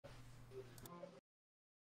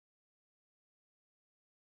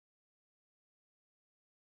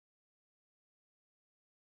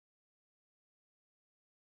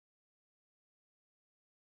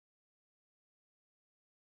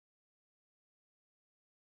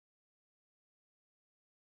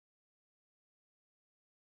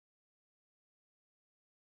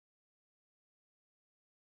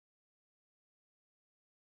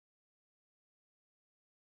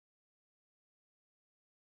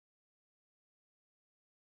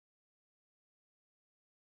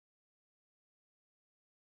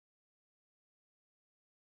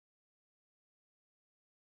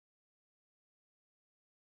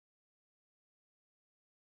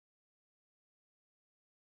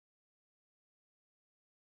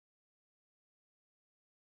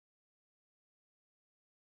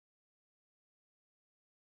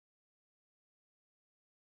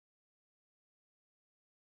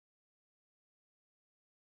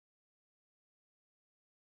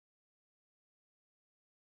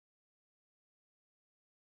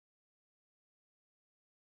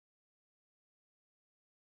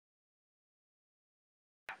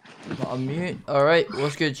On mute. Alright,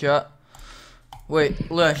 what's good, chat?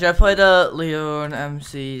 Wait, look, should I play the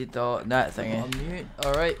leonmc.net thingy? On mute.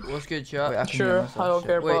 Alright, what's good, chat? Wait, I can hear myself. I don't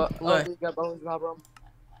care, Wait, but Leslie's got bones now, bro.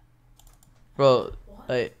 Bro,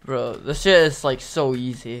 like, bro, this shit is like so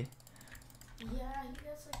easy. Yeah, he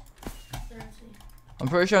gets like 30. I'm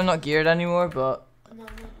pretty sure I'm not geared anymore, but No,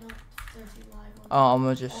 not 30 live. oh, I'm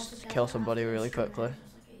gonna just kill somebody really quickly,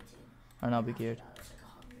 and I'll be geared.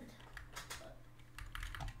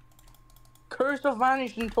 Curse of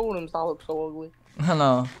Vanishing Totems, that looks so ugly. I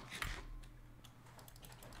know.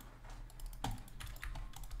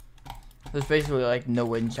 There's basically like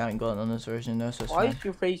no enchant going on this version though, so it's Why fine. is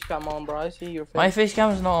your face cam on, bro? I see your face. My face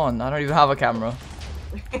cam is not on. I don't even have a camera.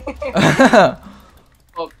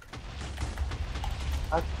 Fuck.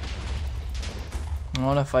 I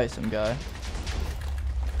wanna fight some guy.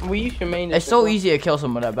 We used to main this. It's so easy to kill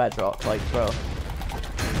someone at bedrock, like, bro.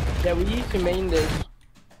 Yeah, we used to main this.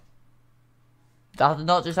 That did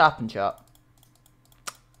not just happen, chat.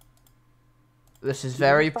 This is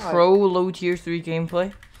very pro low tier 3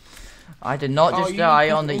 gameplay. I did not just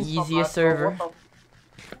die on the easiest server.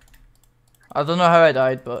 I don't know how I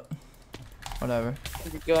died, but whatever.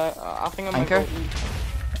 I think I'm Anchor?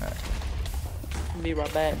 Alright. Be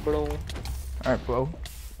right back, bro. Alright, bro.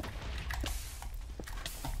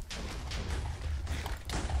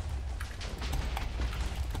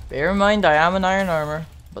 Bear in mind, I am in iron armor,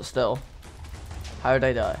 but still. How did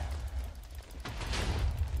I die?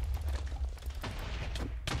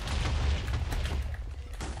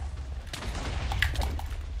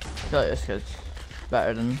 I feel like this kid's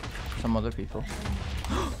better than some other people.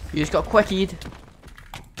 You just got quickied.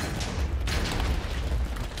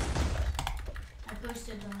 I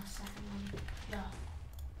posted the second one. Yeah.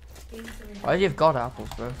 Game 3. Why do you have god apples,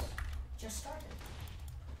 bro? Just started.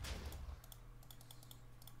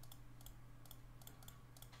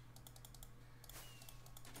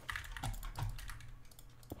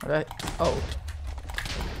 Alright. Oh.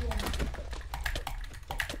 Yeah.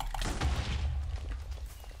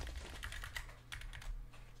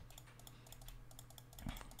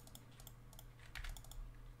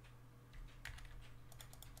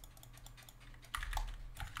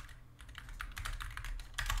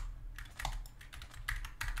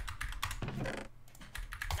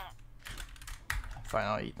 Fine,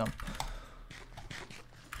 I'll eat them.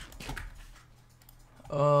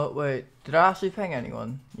 Wait, did I actually ping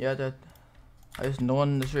anyone? Yeah, I did. There's no one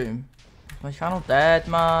in this room. Is my channel dead,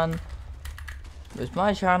 man? Is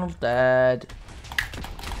my channel dead?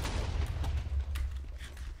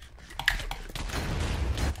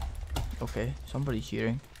 Okay, somebody's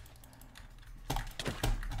cheering.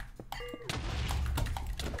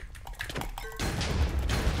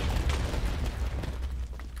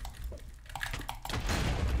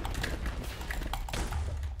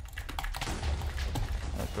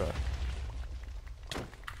 That's right.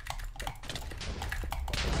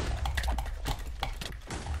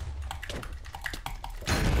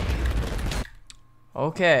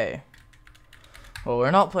 Okay. Well,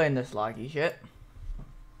 we're not playing this laggy shit.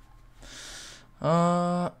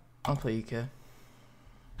 I'll play UK.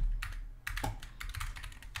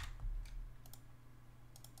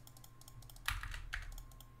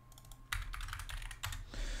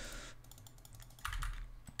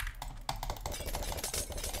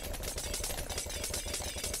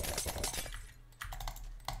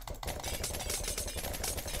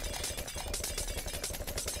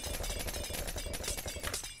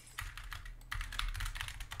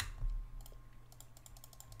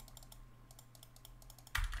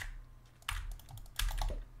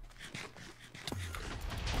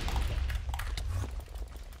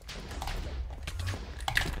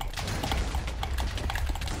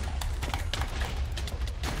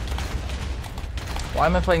 Why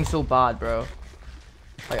am I playing so bad, bro?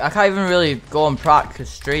 Like, I can't even really go on prac because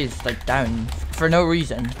Stray's like down for no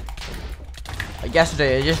reason. Like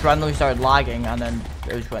yesterday, it just randomly started lagging and then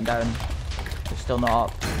it just went down. It's still not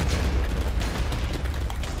up.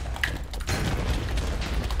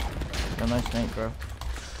 You're a nice snake, bro.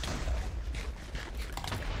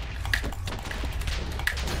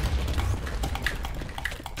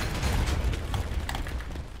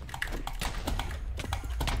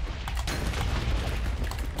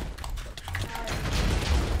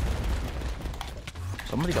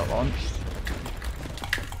 Somebody got launched.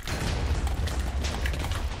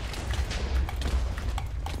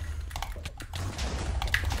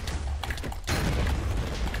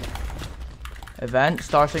 Event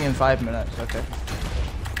starting in 5 minutes, okay.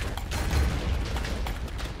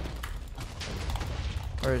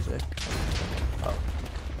 Where is it? Oh.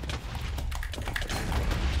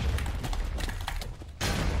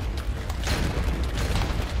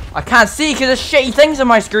 I can't see because there's shitty things on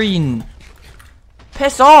my screen.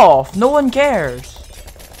 Piss off. No one cares.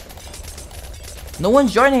 No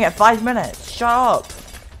one's joining at 5 minutes. Shut up.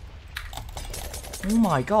 Oh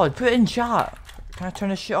my god. Put it in chat. Can I turn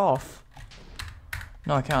this shit off?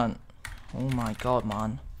 No, I can't. Oh my god,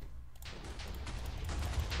 man.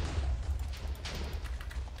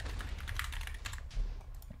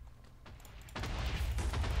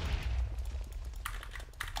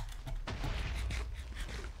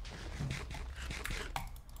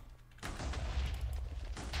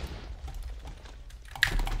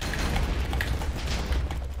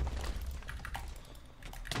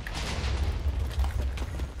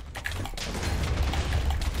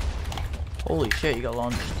 Holy shit, you got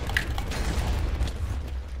launched.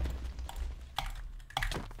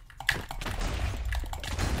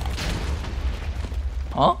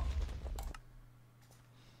 Huh?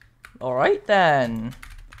 Alright then.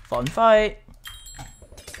 Fun fight.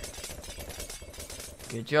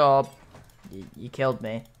 Good job. You killed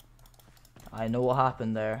me. I know what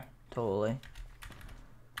happened there. Totally.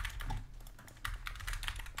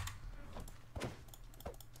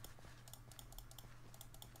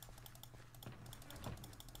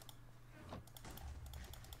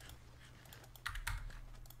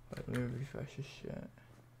 Wait, let me refresh this shit.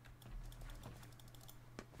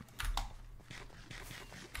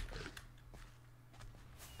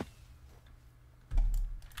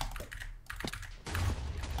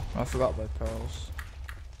 I forgot about pearls.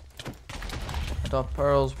 I got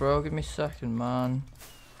pearls, bro. Give me a second, man.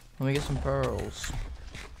 Let me get some pearls.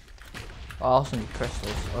 I also need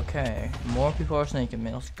crystals. Okay. More people are snaking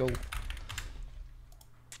me. Let's go.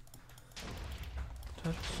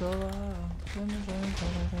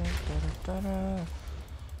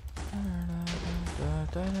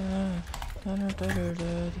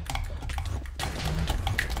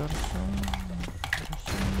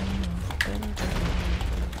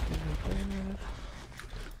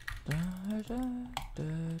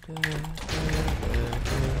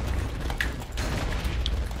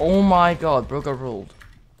 Oh my god, bro got ruled.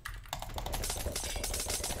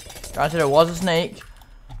 Granted, it was a snake,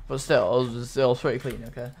 but still, it was pretty clean,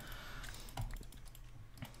 okay?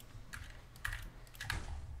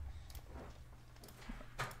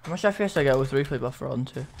 How much FPS I get with replay buffer on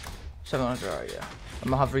too? 700, alright, yeah. I'm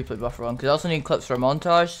gonna have replay buffer on, because I also need clips for a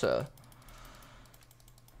montage, so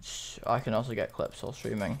I can also get clips while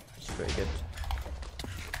streaming, which is pretty good.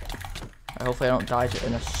 Hopefully I don't die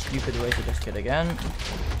in a stupid way to this kid again.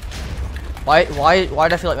 Why do I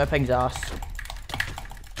feel like my ping's ass?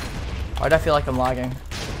 Why do I feel like I'm lagging?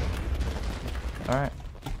 Alright.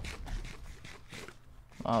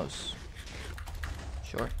 Mouse.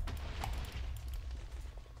 Sure.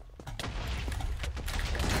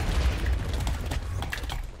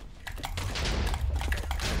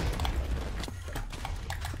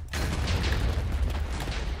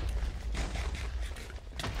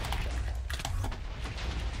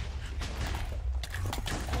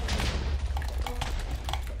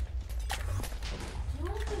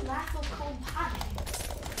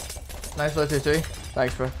 Nice LT3.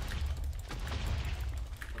 Thanks, bro.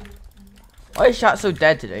 Why is chat so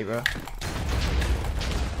dead today, bro?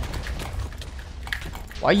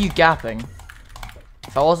 Why are you gapping?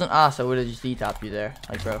 If I wasn't ass, I would have just E-tapped you there.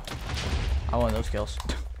 Like, bro. I want those kills.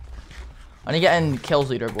 I need to get in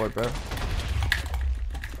kills leaderboard, bro.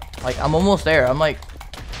 Like, I'm almost there. I'm like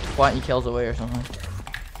 20 kills away or something.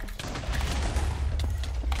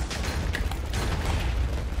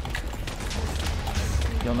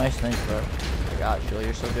 Yo, nice snake, bro. Like, actually,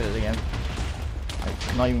 you're so good at the game. Like,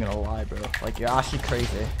 I'm not even gonna lie, bro. Like, you're actually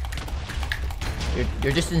crazy.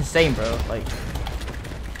 You're just insane, bro. Like,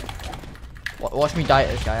 watch me die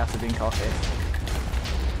at this guy after being cocky.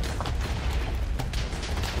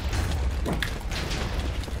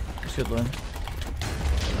 It's good, Loon.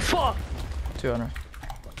 Fuck! 200.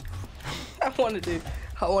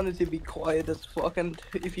 I wanted to be quiet as fuck, and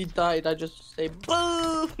if you died, I just say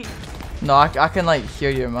boom. No, I can like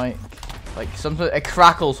hear your mic. Like something it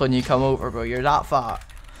crackles when you come over, bro. You're that fat.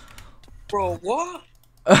 Bro, what?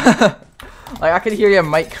 Like I can hear your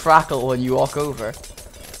mic crackle when you walk over.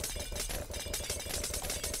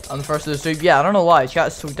 On the first of the stream, yeah, I don't know why.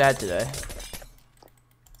 Chat's so dead today.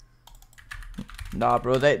 Nah,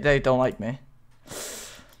 bro, they don't like me.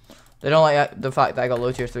 They don't like the fact that I got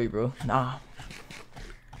low tier 3, bro. Nah.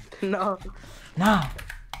 No. Nah.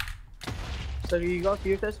 So you got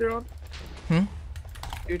your tester on? Hmm?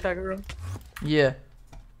 Your tagger on? Yeah.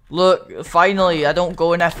 Look, finally, I don't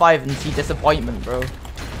go in F5 and see disappointment, bro.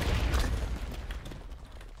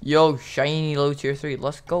 Yo, shiny low tier 3,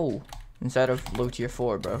 let's go. Instead of low tier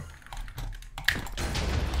 4, bro.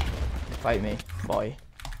 Fight me, boy.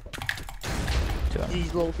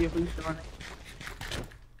 He's low key free on it.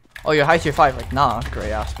 Oh, you're high tier 5. Like, nah,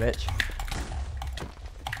 great ass bitch.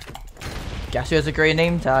 Guess who has a grey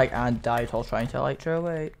name tag and died while trying to elytra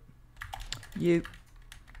away? You.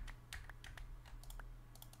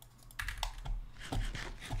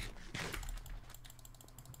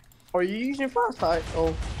 Are you using fast height?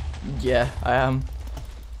 Oh, Yeah, I am.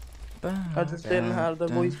 I just didn't have the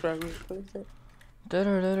voice crack with it.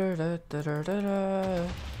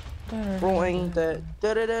 Rolling the.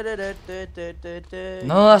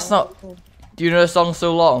 No, that's not. Do you know the song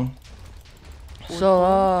So Long? So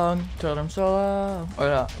long, tell them so long. Or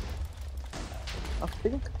that. I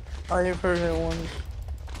think I have heard it once.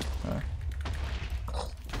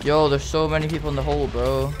 Yo, there's so many people in the hole,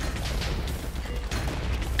 bro.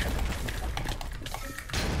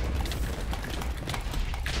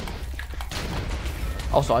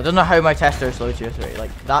 Also, I don't know how my tester is low tier 3.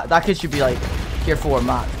 Like, that kid should be like tier 4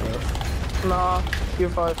 max, bro. Nah, tier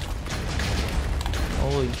 5.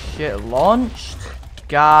 Holy shit, launched?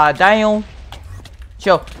 God damn.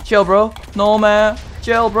 Chill, chill, bro. No, man.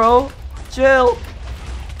 Chill, bro. Chill.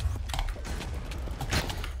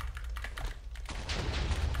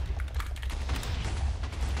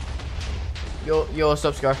 Yo, what's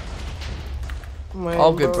up, Scar? Man,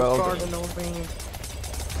 All good, bro. Scar All good. to no thing.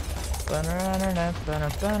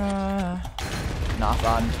 Nah,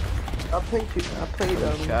 fun. I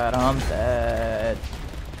played God, I'm dead.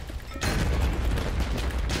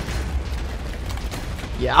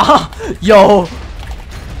 Yeah. Yo.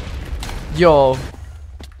 Yo.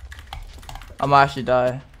 I might actually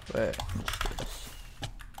die. Wait. Let's do this.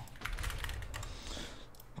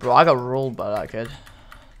 Bro, I got rolled by that kid.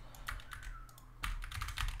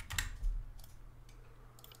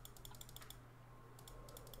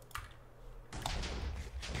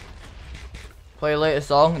 Play a latest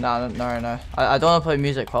song? Nah, no. I don't want to play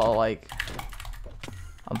music while like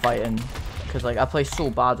I'm fighting, cause like I play so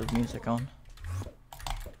bad with music on.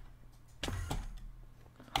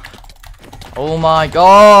 Oh my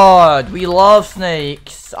god, we love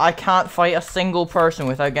snakes. I can't fight a single person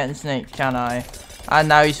without getting snaked, can I? And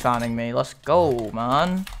now he's fanning me. Let's go,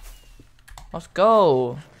 man. Let's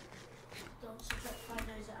go.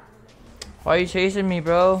 Why are you chasing me,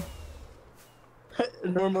 bro?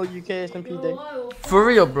 Normal UK SMP day. For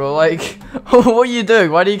real, bro, like, what are you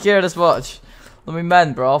doing? Why do you care this much? Let me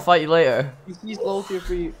mend, bro, I'll fight you later. He's low tier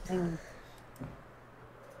 3.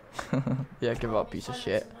 Yeah, give up, piece of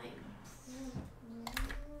shit.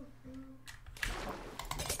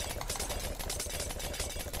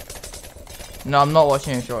 No, I'm not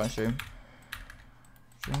watching a short on stream.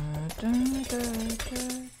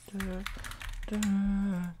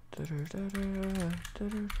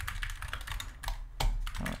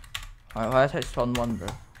 Alright, why did I spawn 1, bro?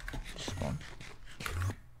 Just spawn.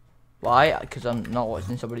 Why? Because I'm not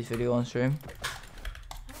watching somebody's video on stream.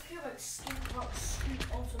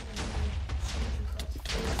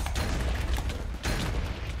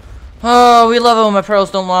 Oh, we love it when my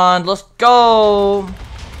pearls don't land. Let's go!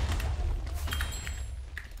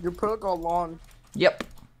 Your pearl got long. Yep.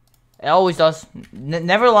 It always does.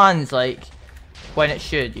 Never lands, like, when it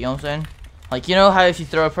should, you know what I'm saying? Like, you know how if you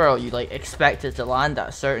throw a pearl, you, like, expect it to land at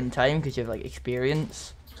a certain time because you have, like,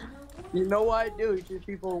 experience? You know what I do to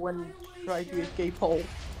people when try to escape hole?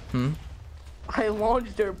 Hmm? I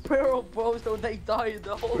launch their pearl, bro, so they die in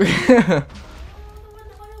the hole.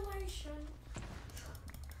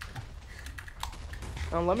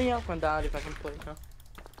 Now let me ask my dad if I can play now.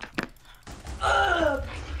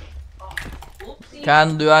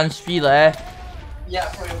 Kan du spela? Yeah,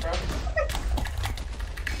 for real, bro.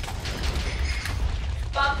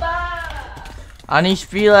 Papa! Ani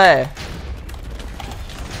spela?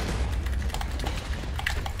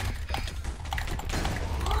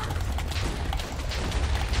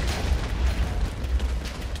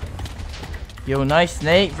 Yo, nice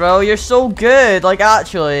snake, bro. You're so good. Like,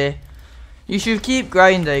 actually, you should keep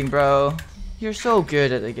grinding, bro. You're so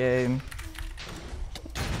good at the game.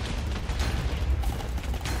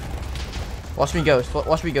 Watch me ghost.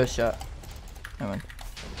 Watch me ghost shot. Come on.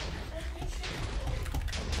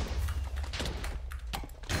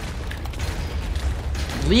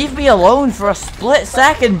 Leave me alone for a split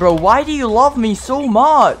second, bro. Why do you love me so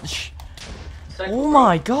much? Oh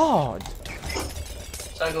my god.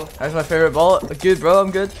 That's my favorite bullet. Good, bro.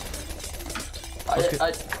 I'm good.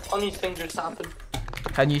 Funny thing just happened.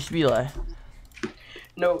 Can you spela?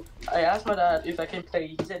 No, I asked my dad if I can play.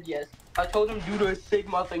 He said yes. I told him do the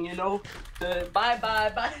Sigma thing, you know? The bye.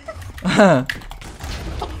 Bye.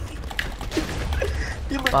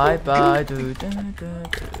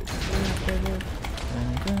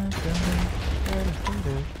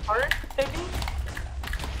 Alright, maybe?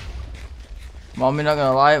 Mom, you're not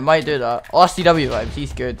gonna lie, it might do that. Oh, CW vibes,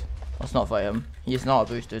 he's good. Let's not fight him. He's not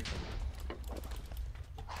boosted.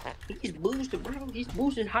 He's boosted, bro. He's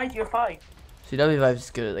boosted high tier 5. CW vibes is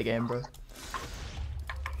good at the game, bro.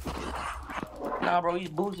 Nah, bro, he's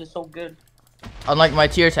boosted so good. Unlike my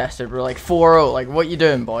tier tester, bro, like 4-0. Like, what you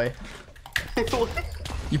doing, boy?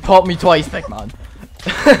 You popped me twice, big man.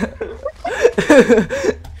 I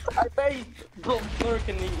bet he's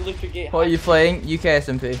lurking and he literally get What are you playing? UK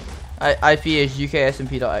SMP. IP is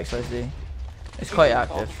UKSMP.xyz. It's quite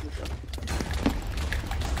active.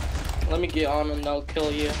 Let me get on and I'll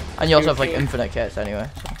kill you. And you also have like infinite kits anyway.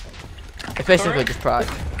 So. It's basically just prac.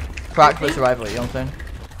 Prac for survival, you know what I'm saying?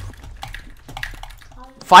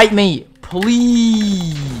 Fight me!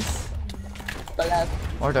 Please!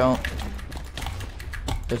 Or don't.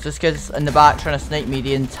 There's this kid's in the back trying to snake me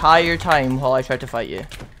the entire time while I try to fight you.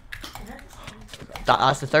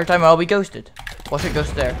 That's the third time I'll be ghosted. Watch it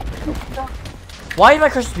ghost there. Why did my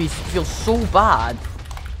Christmas piece feel so bad?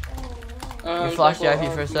 You flash the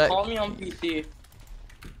IP for a sec. Call me on PC.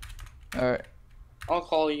 Alright. I'll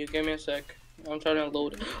call you. Give me a sec. I'm trying to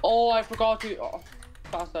load it. Oh, I forgot to. Oh,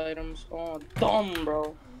 fast items. Oh, dumb,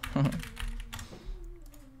 bro.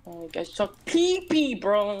 Oh, you guys suck pee-pee,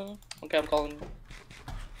 bro. Okay, I'm calling you.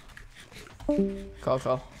 Call.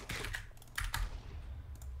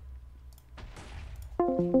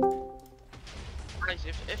 Guys,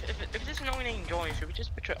 if this no one enjoys, should we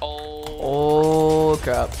just betray? Oh. Oh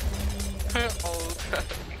crap. Oh crap.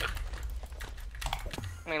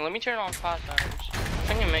 I mean, let me turn on fast items. I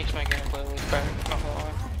think it makes my gameplay look better. Not gonna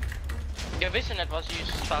lie. Yeah, Vincent was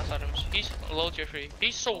uses fast items. He's low tier 3.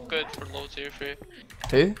 He's so good for low tier 3.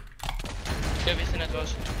 Who? Yeah, Vincent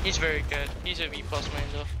was. He's very good. He's a V+ main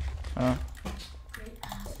though. Oh.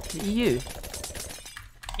 EU?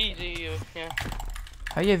 He's EU, yeah.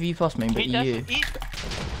 How you have V+ main but EU?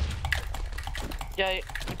 Yeah, he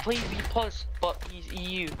plays V+, but he's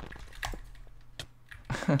EU.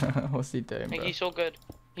 What's he doing, Like, bro? he's so good.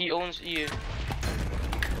 He owns EU.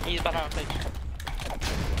 He's banana fish.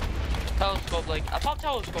 Telescope, like, I thought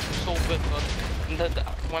Telescope was so good, but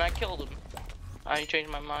when I killed him, I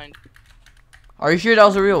changed my mind. Are you sure that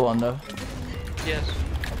was a real one, though? Yes.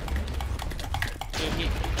 He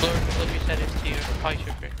literally said it's tier, high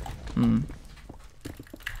tier 3. Hmm.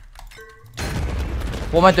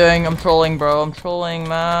 What am I doing? I'm trolling, bro. I'm trolling,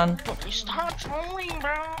 man. You stop trolling,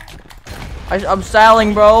 bro! I'm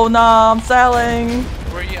selling, bro. Nah, I'm selling.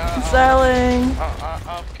 Where you, I'm selling.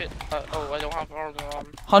 oh, I don't have armor on.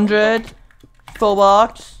 100. Full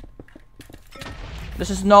box. This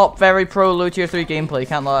is not very pro low tier 3 gameplay,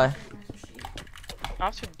 can't lie. I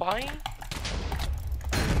have to buy?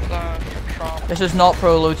 This is not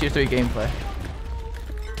pro low tier 3 gameplay.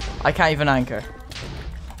 I can't even anchor.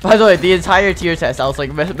 By the way, the entire tier test, I was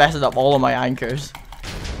like messing up all of my anchors.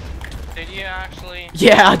 Did you actually?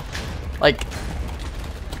 Yeah, like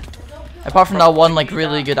apart from that one like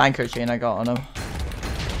really good anchor chain I got on him.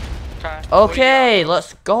 Okay,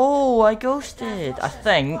 let's go. I ghosted. I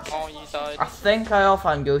think. Oh, you died. I think I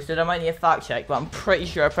offhand ghosted. I might need a fact check, but I'm pretty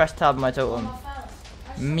sure I pressed tab on my totem,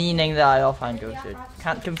 meaning that I offhand ghosted.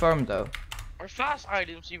 Can't confirm though. Are fast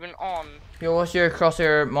items even on? Yo, what's your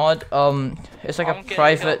crosshair mod? It's like a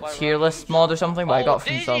private tier list mod or something, but I got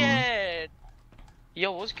from some.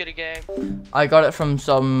 Yo, what's good again? I got it from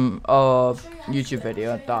some YouTube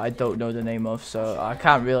video that I don't know the name of, so I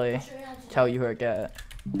can't really tell you where to get it.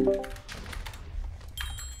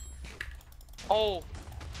 Oh.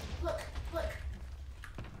 Look.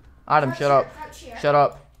 Adam, shut up. Shut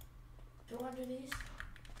up. Do you want to do these?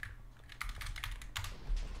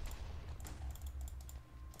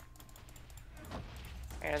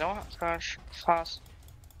 Yeah, don't have to crash fast.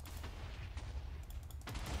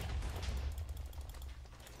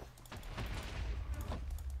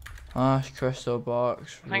 Ash crystal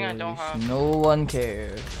box. I think I don't have. No one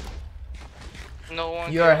cares. No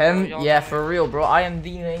one. You're him? Yeah, for real, bro. I am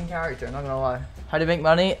the main character. Not gonna lie. How to make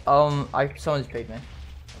money? Someone just paid me.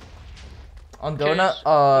 On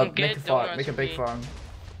donut, make a farm. Make a big farm.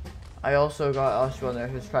 I also got Ash one there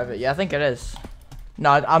who's private. Yeah, I think it is.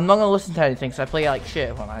 No, I'm not gonna listen to anything, so I play like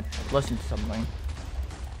shit when I listen to something.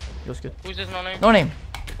 Feels good. Who's this no name? No name.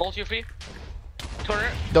 Bolt your free.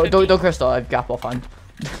 Turret. Don't crystal. I've gap offhand.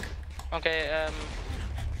 Okay.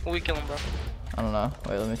 We kill him, bro. I don't know.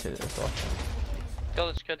 Wait, let me take this off. Kill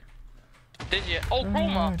this kid. Did you? Oh,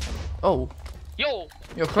 Chroma. Oh. Yo.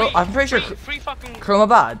 I'm pretty sure. Free fucking. Chroma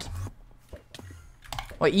bad.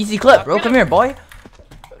 Wait, easy clip, bro. Come here, boy.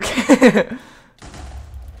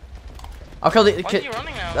 I'll kill the kid. Why is he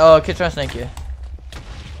running now? Oh, kid trying to snake you.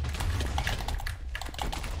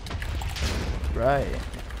 Right.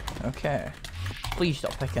 Okay. Please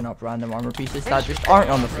stop picking up random armor pieces that just aren't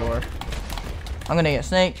on the floor. I'm gonna get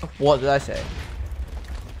snaked. What did I say?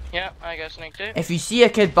 Yeah, I got snaked too. If you see a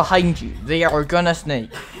kid behind you, they are gonna snake.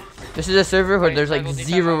 This is a server where there's like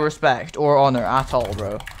zero respect or honor at all,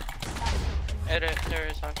 bro. There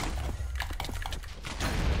is actually.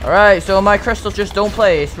 Alright, so my crystals just don't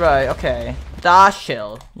place. Right, okay. That's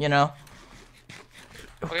chill, you know?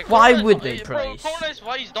 Okay, Why would they bro, place? Cornus,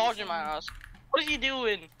 why he's dodging my ass? What is he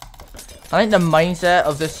doing? I think the mindset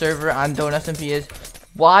of this server and Don't SMP is,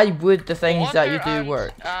 why would the things that you do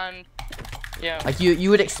work? And yeah. Like, you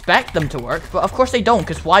would expect them to work, but of course they don't,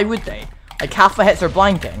 because why would they? Like, half the hits are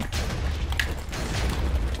blanking.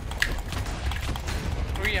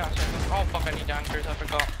 Oh fuck, I need anchors, I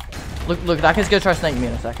forgot. Look, that kid's gonna try to snake me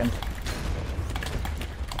in a second.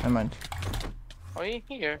 Never mind. Are you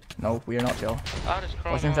here? No, we are not, Joe. That is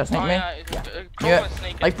Chroma. Watch him try to snake me? Yeah. Yeah.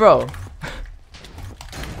 Snake Like, bro.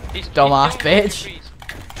 Dumbass bitch.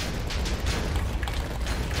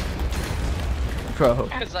 Bro,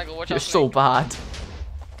 you're so bad.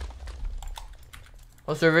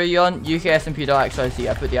 What server are you on? UKSMP.xyz.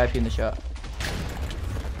 I put the IP in the chat.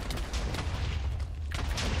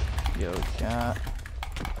 Yo, chat.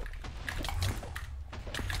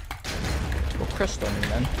 Well, crystal me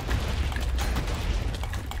then.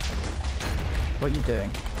 What are you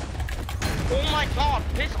doing? Oh my god,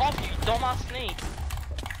 piss off you dumbass snake.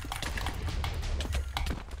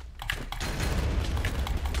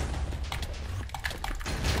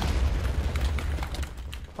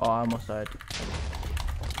 Oh, I almost died.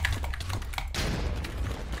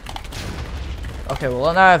 Okay,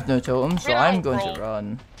 well now I have no totem, so I'm going to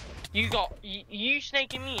run. You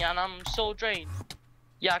snaking me and I'm so drained.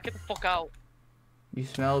 Yeah, get the fuck out. You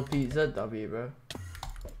smell pizza, W, bro.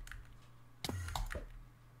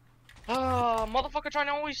 Motherfucker trying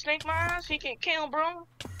to always snake my ass. He can't kill, bro.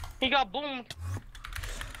 He got boomed.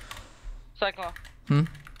 Cyclone.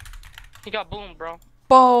 He got boomed, bro.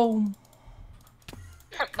 Boom.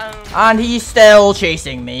 And he's still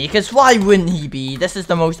chasing me, because why wouldn't he be? This is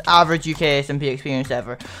the most average UK SMP experience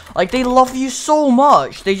ever. Like, they love you so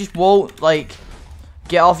much, they just won't, like,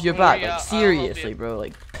 get off your back. Yeah, like, seriously, bro,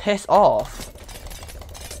 like, piss off.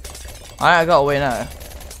 Alright, I got away now.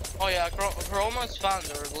 Oh yeah, Chroma's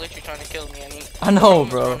fans are literally trying to kill me. I know,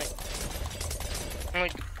 bro. I'm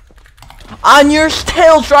like, and you're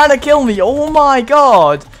still trying to kill me, oh my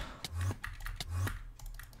god.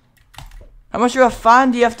 How much of a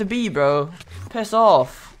fan do you have to be, bro? Piss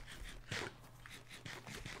off.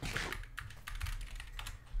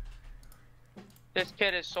 this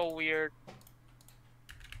kid is so weird.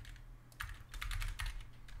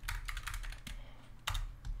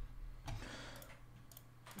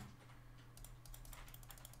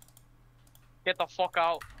 Get the fuck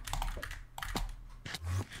out.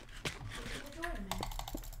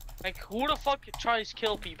 Like, who the fuck tries to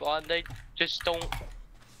kill people and they just don't?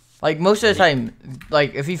 Like, most of the time,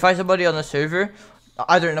 like, if you find somebody on the server,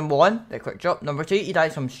 either number 1, they quick drop, number 2, you die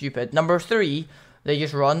something stupid, number 3, they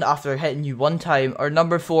just run after hitting you one time, or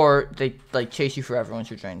number 4, they, like, chase you forever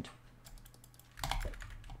once you're drained.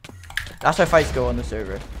 That's how fights go on the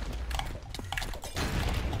server.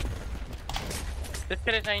 This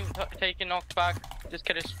kid is ain't taking knockback. This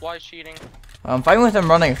kid is wise cheating. I'm fine with them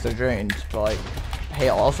running if they're drained, but, like, hey,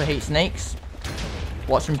 I also hate snakes.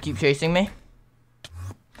 Watch them keep chasing me.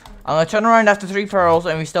 I'm gonna turn around after 3 pearls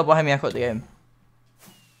and he's still behind me. I quit the game.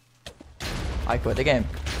 I quit the game.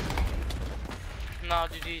 No,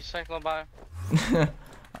 GG, cycle by.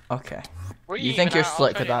 Okay. Where You think even you're at? I'll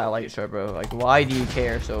slick try with that elytra, bro. Like, why do you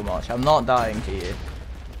care so much? I'm not dying to you.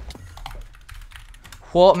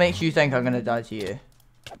 What makes you think I'm gonna die to you?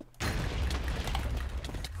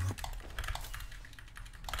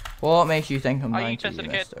 What makes you think I'm dying to you,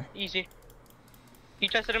 mister? Easy. You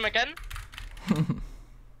tested him again?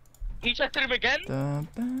 He tested him again?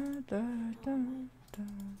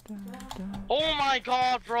 Oh my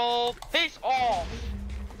god, bro! Piss off!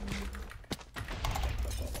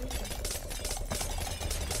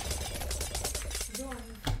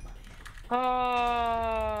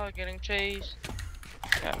 Getting chased.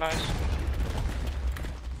 Yeah, nice.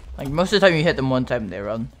 Like, most of the time you hit them one time, they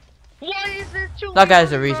run. Why is this too That guy's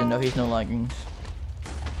the weird, reason, bro? though. He's no leggings.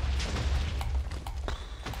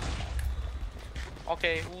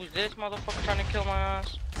 Okay, who's this motherfucker trying to kill my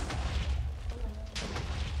ass?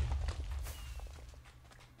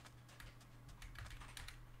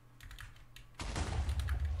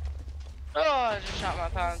 Oh, I just shot my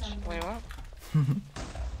pants. Wait, what?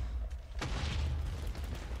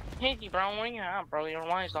 Hey, bro, what do you have, bro? Your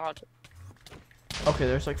line's dodging. Okay,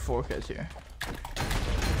 there's like 4 kids here.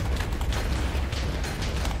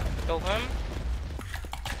 Kill him.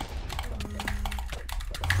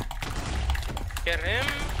 Get him.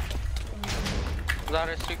 That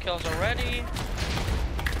is 2 kills already.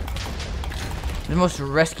 The most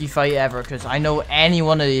risky fight ever, because I know any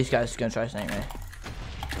one of these guys is gonna try to snipe me.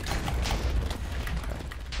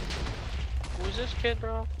 Who's this kid,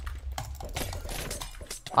 bro?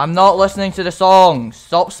 I'm not listening to the song.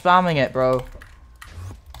 Stop spamming it, bro.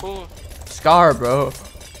 Who? Scar, bro.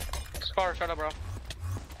 Scar, shut up, bro.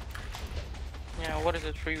 Yeah, what is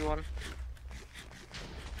it? 3-1.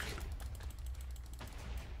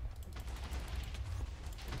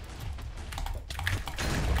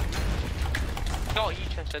 Oh, he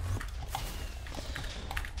chested.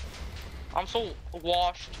 I'm so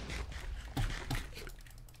washed.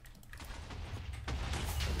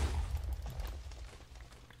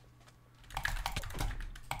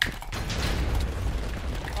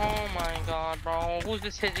 Oh my god, bro. Who's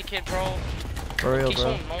this hizzy kid, bro? For real, He's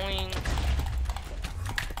bro. so annoying.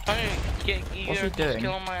 Trying to get What's eager, he he's doing?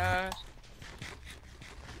 killing my ass.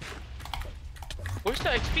 Where's the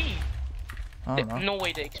XP? I don't know. No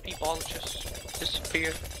way the XP ball just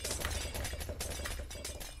disappeared.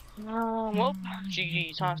 Well,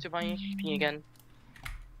 GG's, have to buy XP again.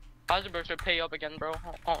 Heisenberg should pay up again, bro.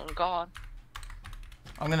 Oh god.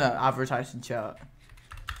 I'm gonna advertise in chat.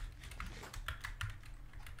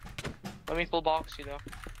 Let me full box you though.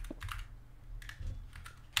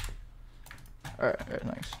 Alright,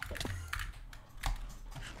 nice.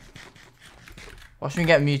 Watch me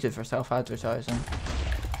get muted for self-advertising.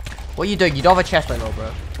 What are you doing? You don't have a chest plate, though,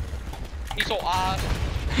 bro. He's so ass.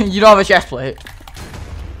 You don't have a chest plate.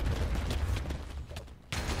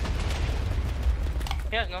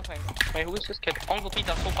 He has nothing. Wait, who is this kid? Uncle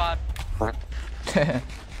Peter's so bad. Bro,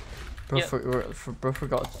 Yeah. bro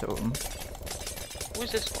forgot to totem. Who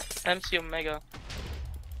is this? MC Omega.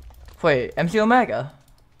 Wait, MC Omega?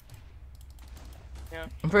 Yeah.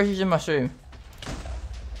 I'm pretty sure he's in my stream.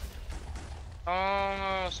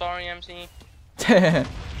 Oh, sorry, MC.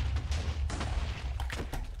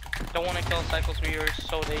 Don't want to kill Cycle's viewers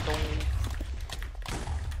so they don't.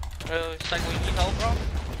 Cycle, you need help,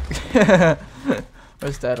 bro?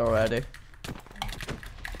 It's dead already.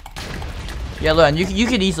 Yeah, Luan, you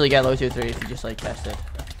could easily get low 2-3 if you just like tested.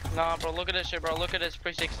 Nah, bro, look at this shit, bro. Look at this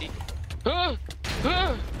 360.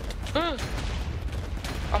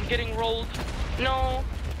 I'm getting rolled. No,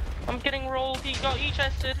 I'm getting rolled. He got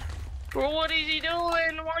E-chested. Bro, what is he doing?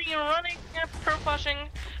 Why are you running? Yeah, curve flashing.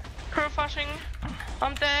 Curve flashing.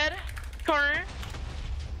 I'm dead. Corner.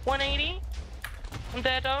 180. I'm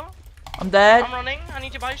dead though. I'm dead. I'm running. I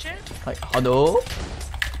need to buy shit. Like, hello?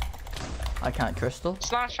 I can't crystal.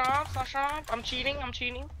 Slash up, slash up. I'm cheating. I'm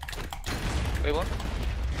cheating. Wait, what?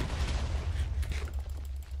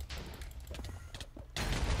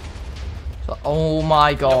 So, oh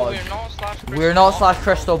my No, god. We're not slash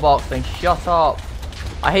crystal boxing. Shut up.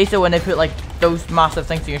 I hate it when they put like those massive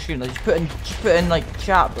things in your stream. Like, just put in like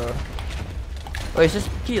chat, bro. Wait, is this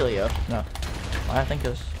Helio? No. I think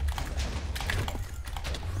it's.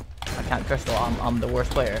 I can't crystal. I'm the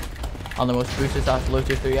worst player. I'm the most boosted ass low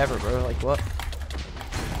tier 3 ever, bro. Like what?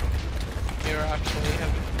 You're actually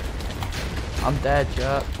heavy. I'm dead,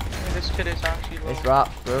 chat. This kid is actually low. It's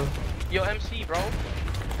raps, bro. Yo, MC, bro.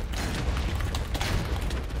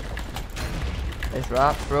 It's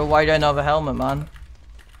raps, bro. Why do I not have a helmet, man?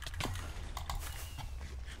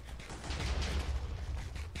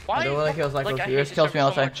 Why? I don't want to kill Cycle. I He hate just this kills me all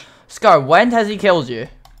the server time. so Scar, when has he killed you?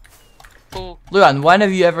 Who? Luan, when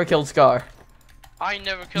have you ever killed Scar? I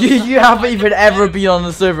never killed You haven't I even never ever killed him. been on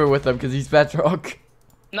the server with him because he's bedrock.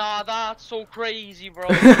 Nah, that's so crazy, bro.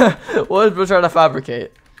 What is bro trying to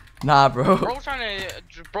fabricate? Nah, bro. Bro trying to.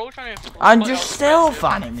 And put you're out still friendship.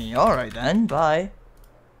 fanning me. Alright then, bye.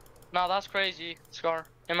 Nah, that's crazy, Scar.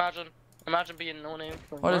 Imagine being no name.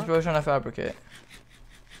 What is bro trying to fabricate?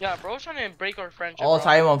 Yeah, bro's trying to break our friendship. All the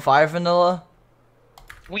bro. time on Fire Vanilla?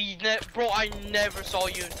 Bro, I never saw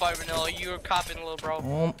you in Fire Vanilla. You were capping, little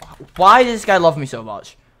bro. Why does this guy love me so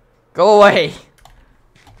much? Go away.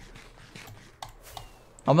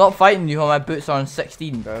 I'm not fighting you when my boots are on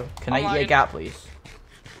 16, bro. Can I eat a gap, please?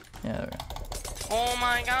 Yeah, there we go. Oh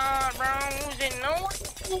my god, bro. Who's it? No.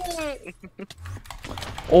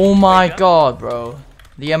 Oh my Wait, god, bro.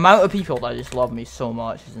 The amount of people that just love me so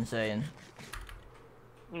much is insane.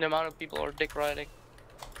 The amount of people are dick riding.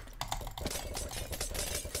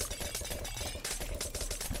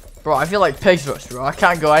 Bro, I feel like Pigs Rush, bro. I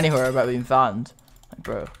can't go anywhere without being fanned. Like,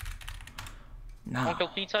 bro. Nah. Uncle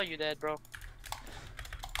Pizza, you dead, bro.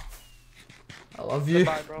 I love you.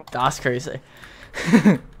 Goodbye, bro. That's crazy.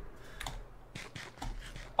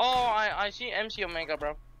 Oh, I see MC Omega,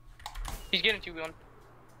 bro. He's getting 2v1.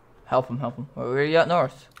 Help him, help him. Where are you at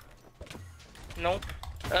north? Nope.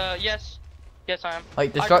 Yes. Yes, I am.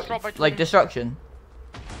 Like I just dropped my twin. destruction.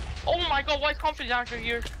 Oh my god, why is Confidence Dancer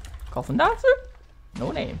here? Coffin dancer?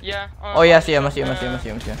 No name. Yeah. Oh yeah, I see him, I see him, I see him, I see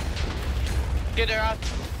him, I see him. Get her out.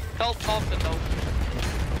 Help Coffin though.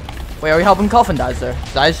 Wait, are we helping Coffin dancer?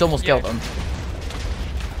 I just almost Yeah. killed him.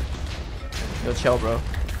 Yo, chill, bro.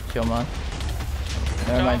 Chill, man.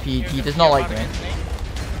 Never mind, he does not like me.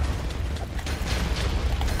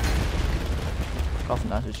 Coffin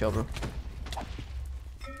dancer, chill, bro.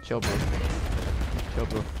 Chill, bro. Chill,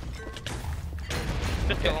 bro.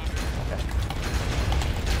 Just kill him. Okay.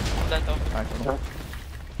 I'm dead though. Alright, cool.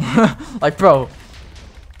 Like, bro.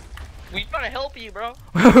 We trying to help you, bro.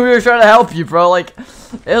 We were trying to help you, bro. Like,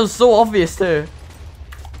 it was so obvious, too.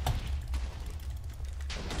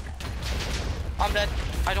 I'm dead.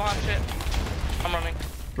 I don't have shit. I'm running.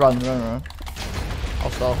 Run, run, run. I'll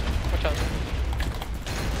stall. Watch out.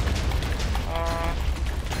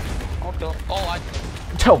 I'll kill. Oh, I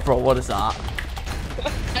killed. Yo, bro, what is that?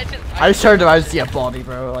 I I just turned around to see a body,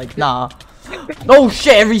 bro. Like, nah. No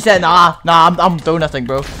shit, reset. Nah, I'm doing nothing,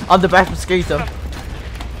 bro. I'm the best mosquito.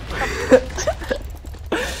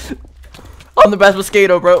 I'm the best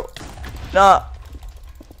mosquito, bro. Nah.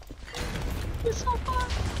 It's so fun.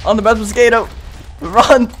 I'm the best mosquito.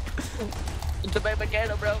 Run. It's a baby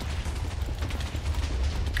gator, bro.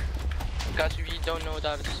 Guys, if you don't know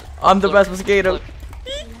that, it's I'm the flip, best mosquito. flip.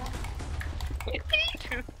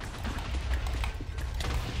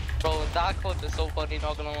 Bro, that clip is so funny,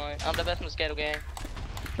 not gonna lie. I'm the best mosquito gang.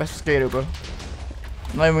 Best mosquito, bro.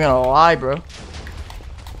 I'm not even gonna lie, bro.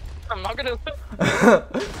 I'm not gonna.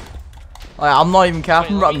 Like, I'm not even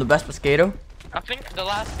capping, Wait, bro. let I'm me- the best mosquito. I think the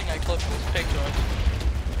last thing I clipped was pictures.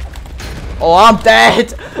 Oh, I'm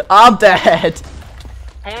dead. I'm dead.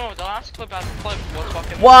 Oh no, the last clip I clipped was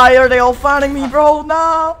fucking. Why are they all fanning me, bro?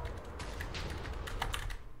 Nah.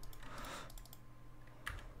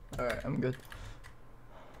 Alright, I'm good.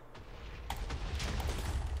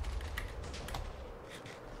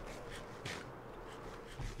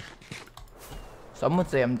 Some would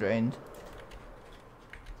say I'm drained.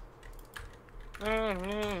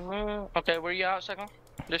 Okay, where you at, second?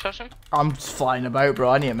 Discussion? I'm just flying about, bro.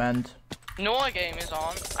 I need a mend. Noah game is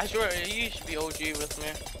on. I swear, you used to be OG with me.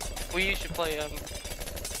 We used to play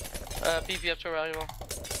BPF Survival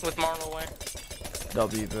with Marlo Way.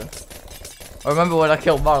 W, bro. I remember when I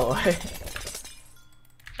killed Marlo. I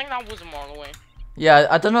think that was a Marlo Way. Yeah,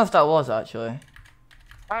 I don't know if that was actually.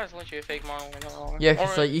 That is literally a fake Marlo Way. No. Yeah,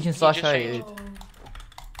 cause like you can slash just out. changed.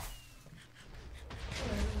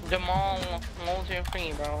 The mall,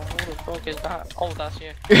 LT3, bro. Who the fuck is that? Oh, that's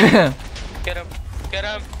you. Get him. Get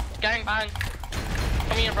him. Gang bang.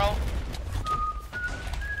 Come here, bro.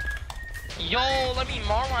 Yo, let me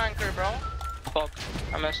Marlo anchor, bro. Fuck.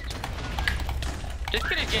 I missed. Just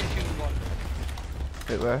get a Gen 2-1.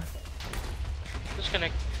 Wait, where? Just gonna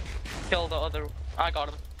kill the other. I got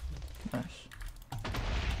him. Nice.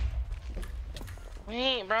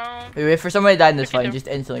 Wait, bro. Wait, for somebody died in this Look at fight, them. just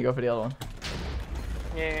instantly go for the other one.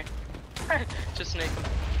 Yeah. Just snake him.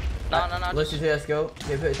 No. Let's just let's go.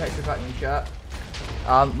 Okay, put a texture pack in the chat.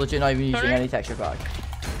 Legit not even using Sorry? any texture pack.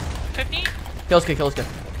 50. Kills good, kills good.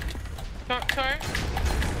 Turn.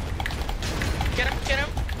 Get him.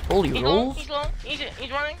 Holy He's low. rolls. He's low.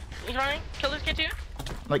 He's running. Kill this kid too.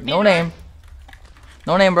 Like, no name.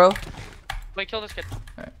 No name, bro. Wait, kill this kid.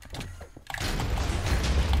 Alright.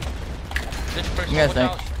 This person, You guys watch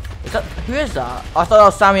think? out. Is that, who is that? I thought that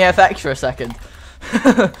was Sammy FX for a second.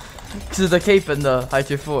 Because of the cape and the high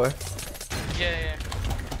tier 4. Yeah.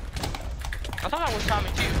 I thought that was Sammy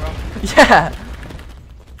too, bro. Yeah.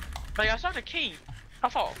 Like, I saw the key. I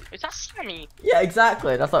thought, is that Sammy? Yeah,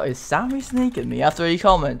 exactly. And I thought, is Sammy sneaking me? After he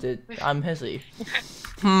commented, I'm hissy.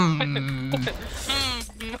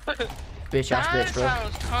 Bitch ass bitch, bro.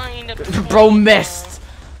 That sounds kinda Bro cool, missed.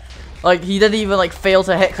 Like, he didn't even like fail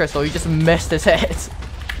to hit Crystal, he just missed his hit.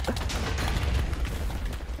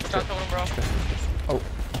 Stop totem, bro. Oh.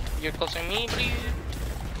 You're closing me, please.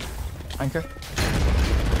 Anchor.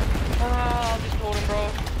 I'll just totem, bro.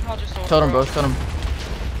 Totem, bro, totem.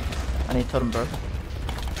 I need totem, bro.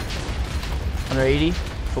 180.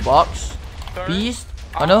 Full box. Turn. Beast.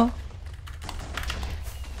 Oh no.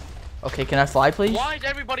 Okay, can I fly, please? Why is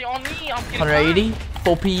everybody on me? I'm getting 180.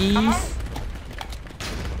 Full I'm piece. out.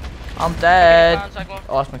 I'm dead. Cyclone.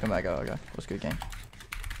 Oh, that's my comeback. Oh, okay. That's a good game.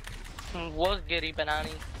 Was Giddy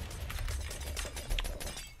Banani.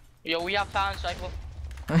 Yo, we have fan cycle.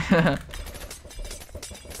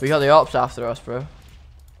 We got the ops after us, bro.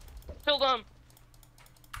 Kill them.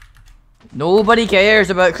 Nobody cares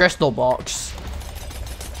about Crystal Box.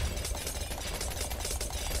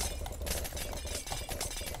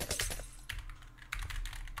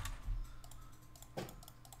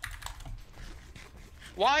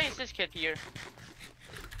 this kid here?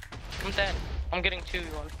 I'm dead. I'm getting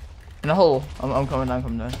 2v1. In a hole. I'm coming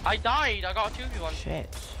down. I died. I got a 2v1.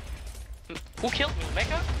 Shit. Who killed me?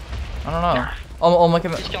 Mecca? I don't know. Nah. Oh my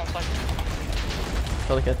god. Just kill him.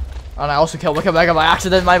 Kill the kid. And I also killed Mega by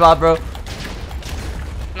accident. My bad, bro.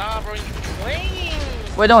 Nah, bro. You playing.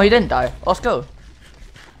 Wait, no, he didn't die. Let's go.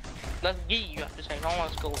 Let's get you have to say. No,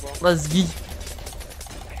 let's go, bro. Let's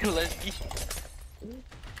go. Let's get.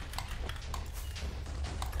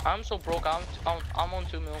 I'm so broke. I'm on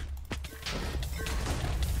 2 mil.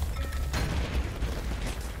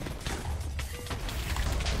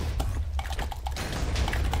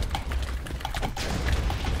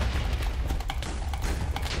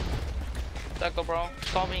 Let's go, bro.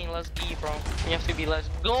 Stop being let's go, bro. You have to be let's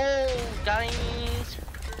go, guys.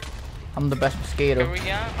 I'm the best mosquito. Here we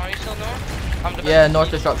go. Are you still north? I'm the Yeah, best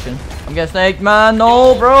north mosquito. destruction. I'm getting snake, man.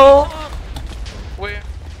 No, bro. Where?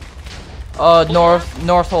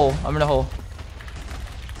 North hole. I'm in a hole.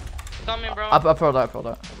 Come in, bro. I pulled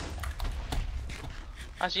out.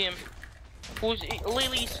 I see him. Who's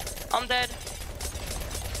lilies? I'm dead.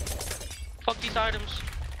 Fuck these items.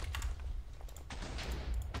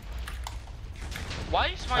 Why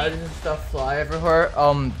is How my does stuff fly everywhere?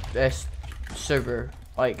 This server.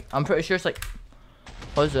 Like, I'm pretty sure it's like,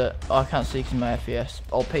 what is it? Oh, I can't see because my FPS.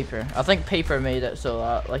 Oh, paper. I think paper made it so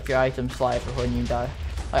that like your items fly everywhere when you die.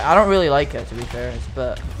 Like, I don't really like it, to be fair. It's a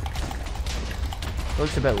bit. It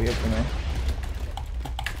looks a bit weird for me.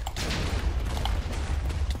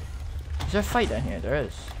 Is there a fight down here? There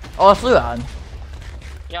is. Oh, it's Luan.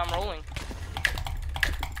 Yeah, I'm rolling.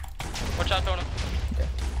 Watch out, Tony.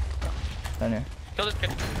 Down here. Kill this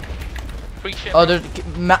kid. Free shit. Oh, bro.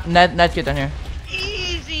 there's Ned kid down here.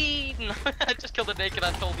 Easy. No, I just killed the naked.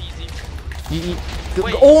 I told easy.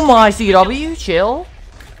 Wait. Oh my CW, chill.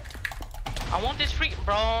 I want this free,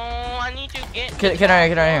 bro. I need to get. Get out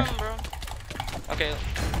here. Bro. Okay,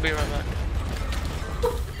 be right back.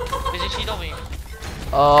 Is it CW?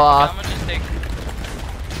 Okay, I'm gonna just take.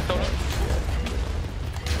 Total.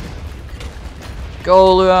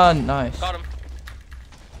 Go, Luan. Nice. Got him.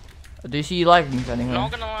 Do you see lagging anywhere?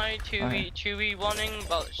 Not gonna lie, 2v1ing,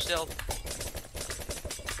 but still.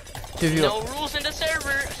 2v1. No rules in the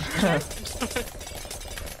server.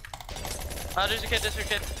 There's a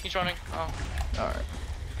kid. He's running. Oh. Alright.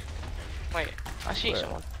 Wait, I see Where?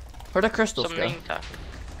 someone. Where'd the crystals Some go? name tag.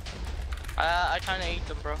 I kinda ate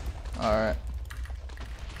them, bro. Alright.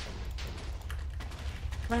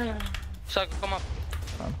 So come up.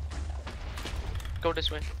 Fine. Go this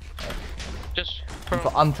way. Just.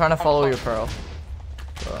 I'm trying to follow your pearl.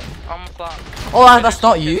 So. I'm flat. Oh, that's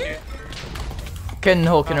not you? Kid in the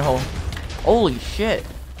hole. Holy shit.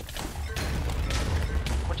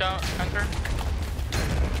 Watch out, anchor.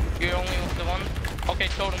 You're only the one. Okay,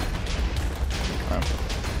 totem.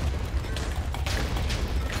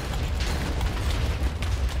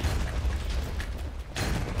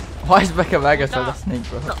 Why is Mega so the snake,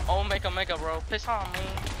 bro? Oh, Mega, bro. Piss on me.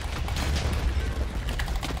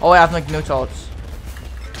 Oh, I have like no thoughts.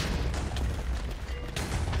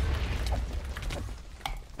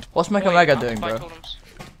 What's Mega doing, bro? Totems.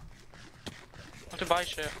 I want to buy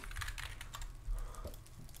shit.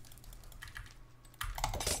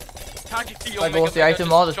 Like, what's the item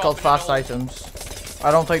mod? It's called fast items.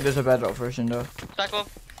 I don't think there's a bedrock version though. Cyclo.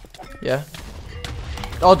 Yeah.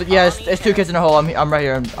 Oh, yeah, it's 2 kids in a hole. I'm right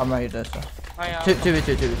here. I'm right here. So. Oh, yeah.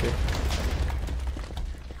 2v2.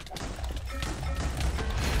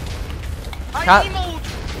 Emote!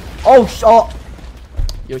 Oh.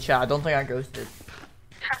 Yo, chat. I don't think I ghosted.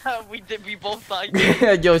 We both died.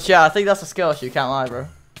 Yo, chat. I think that's a skill issue. Can't lie, bro.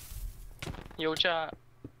 Yo, chat.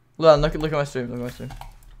 Look at my stream.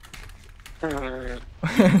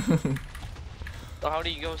 So how do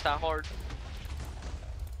you ghost that hard?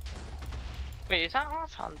 Wait, is that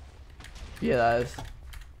offhand? Yeah, that is.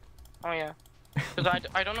 Oh yeah. Cause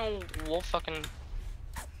I don't know what fucking.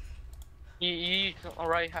 You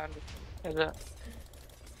right-handed. Is that?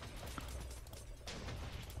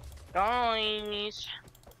 Guys.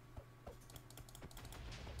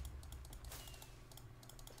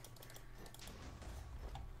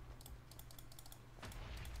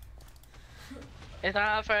 It's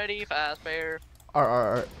not Freddy Fazbear.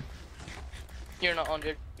 R. You're not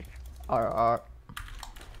under. R.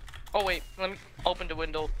 Oh wait, let me open the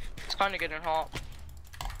window. It's kinda getting hot.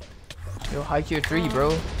 Yo, high tier 3,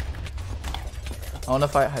 bro. I wanna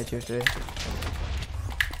fight high tier 3.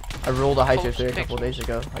 I rolled a high tier 3 a couple days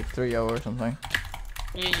ago, like 3-0 or something.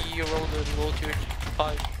 Yeah, you rolled a low tier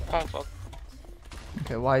 5. Oh fuck.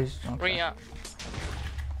 Okay, why is... Okay. Where you at?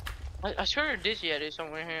 I swear this yet is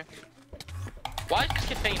somewhere here. Why is this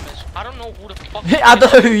kid famous? I don't know who the fuck. I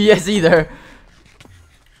don't know who he is either.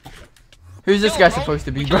 Who's this Yo, guy bro, supposed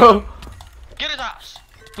to be, we bro? Get his ass.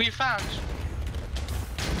 We fans.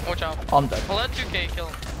 Watch out. I'm dead. I'll let 2K kill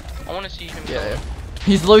him. I want to see him. Yeah, yeah.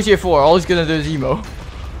 He's low tier 4. All he's gonna do is emo.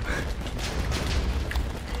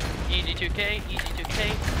 Easy 2K. Easy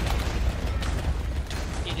 2K.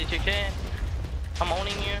 Easy 2K. I'm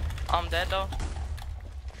owning you. I'm dead though.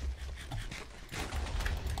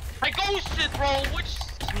 I ghosted, bro. Which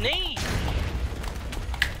snake?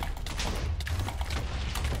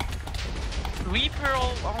 Reaper.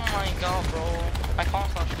 Oh my god, bro. I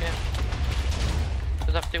can't start shit.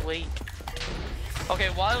 Cause I have to wait. Okay,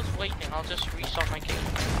 while I was waiting, I'll just restart my game.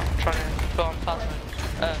 I'm trying to go on fast.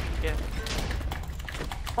 Yeah.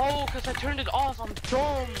 Oh, cause I turned it off. I'm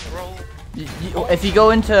dumb, bro. If you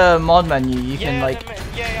go into mod menu, you can like.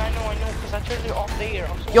 Yeah, I know. Cause I turned it off there.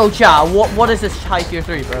 I'm so Yo, chat. What is this high tier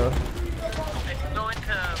 3, bro? If you go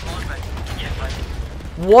into mod menu, yeah, like.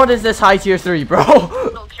 What is this high tier 3, bro?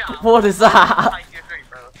 No, chat. What is that? High tier 3,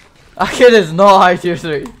 bro. That kid is not high tier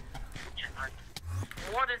 3.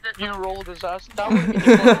 What is this? You rolled his ass. That would be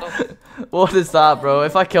the What is that, bro?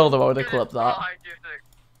 If I killed him, I would have clipped that. High tier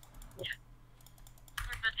 3.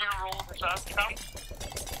 You rolled his ass.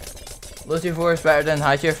 Low tier 4 is better than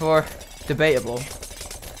high tier 4. Debatable.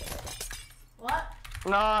 What?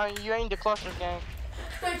 Nah, you ain't the cluster gang.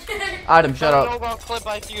 Adam, shut I don't know up. about clip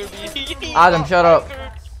by TRB. Adam, shut up.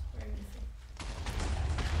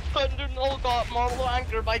 Thunder no got Marvel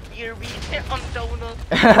Anchor by TRB on donut.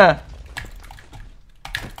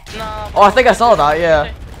 Nah. Oh, I think I saw that,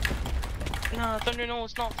 yeah. Nah, Thunder no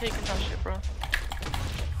is not taking that shit, bro.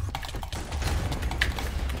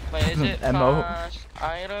 Wait, is it MO. fast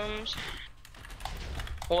items?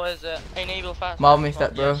 What is it? Enable fast Mob me items.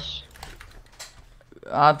 step, bro. Yes.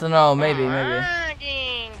 I don't know, maybe.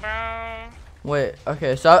 Lagging, bro. Wait,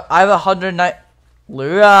 okay, so I have 109.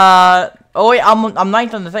 Lura. Oh wait, I'm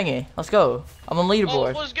 9th on the thingy. Let's go. I'm on Oh,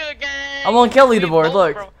 leaderboard. what's good, gang? I'm on kill We leaderboard. both,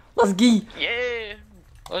 Look, bro. let's gee. Yeah.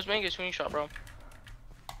 Let's make a screenshot, bro.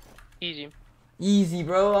 Easy. Easy,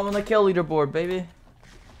 bro. I'm on the kill leaderboard, baby.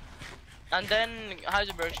 And then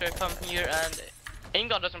Heisenberg should come here, and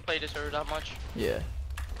Ingot doesn't play this server that much. Yeah.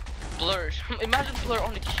 Blur. Imagine Blur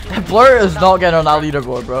on the kill. Blur is not getting on that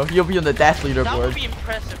leaderboard, bro. You'll be on the death That would leaderboard. be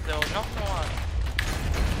impressive, though. Not gonna lie.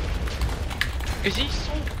 Cause he's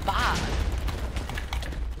so bad.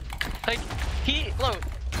 Like look,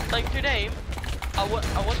 like today, I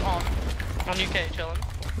was on UK chilling.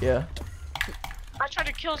 Yeah. I tried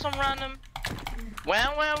to kill some random.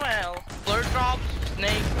 Well. Blur drops,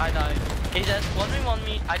 snakes, I died. He says 1v1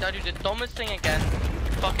 me, I died to the dumbest thing again.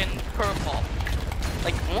 Fucking curve pop.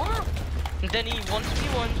 Like what? And then he wants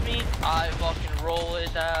me, I fucking roll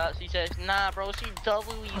his ass. He says, nah bro,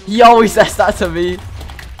 CW. He always says that to me.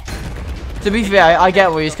 To be fair, I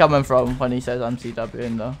get where he's coming from when he says I'm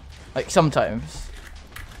CWing though. Like sometimes.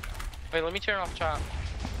 Wait, let me turn off chat.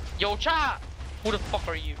 Yo chat! Who the fuck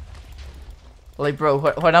are you? Like bro,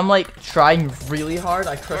 when I'm like trying really hard,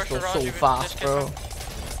 I crystal Rush so around you, fast, just bro.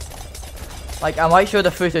 Like I might show the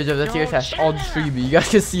footage of the tier test on stream, but you guys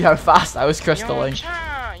can see how fast I was crystalling.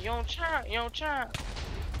 Yo chat.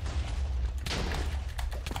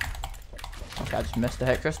 Okay, I just missed the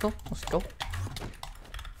hit crystal. Let's go.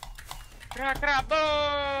 Boom!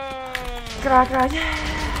 Yeah.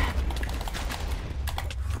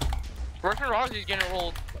 Russian Rosie's getting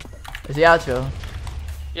rolled. Is he actual?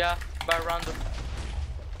 Yeah, by random.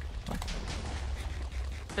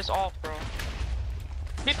 Piss off, bro.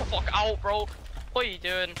 Get the fuck out, bro. What are you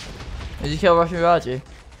doing? Did you kill Russian Raji?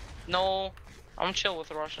 No, I'm chill with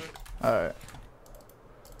the Russian. Alright.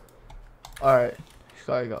 Alright.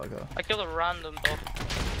 Sorry, gotta go. I killed a random though.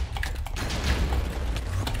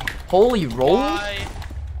 Holy roll? Why?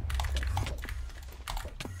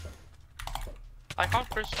 I can't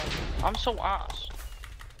crystal. I'm so ass.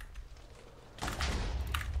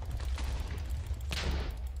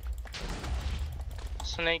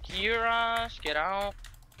 Snake your ass, get out.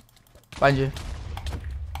 Find you.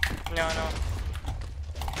 No.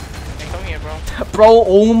 Hey, come here, bro. Bro,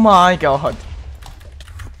 oh my god.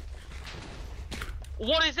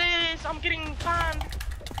 What is this? I'm getting banned.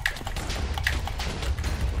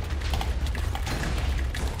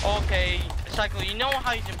 Okay, Cycle, you know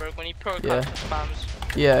Heisenberg when he pro-cash spams?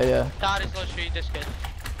 Yeah. That is literally this good.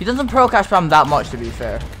 He doesn't pro cash spam that much, to be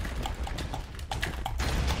fair.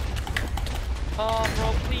 Oh,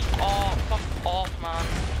 bro, please. Oh, fuck off, man.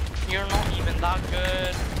 You're not even that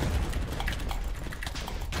good.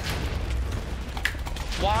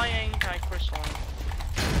 Why ain't I crystalline?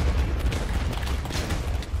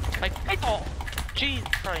 Like, pick off. Jesus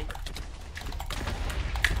Christ.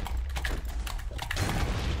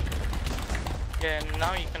 Yeah,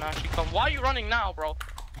 now you can actually come. Why are you running now, bro?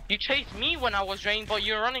 You chased me when I was drained, but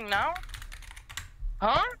you're running now?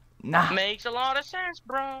 Huh? Nah. Makes a lot of sense,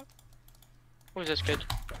 bro. Who's this kid?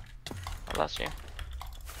 Oh, that's you.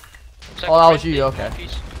 Oh, that was you, okay.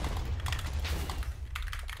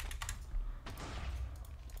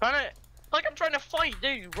 I'm trying to fight,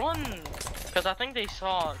 dude. Run! Because I think they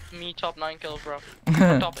saw me top 9 kills, bro.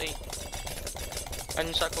 Top 8.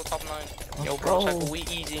 And Psycho top 9. Yo, bro, Psycho, we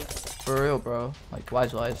easy. For real, bro. Like,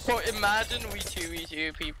 wise. So imagine we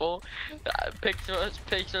 2v2 people. Pictures.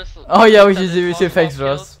 Oh yeah, we should picture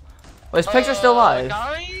us. Wait, is Picture still alive?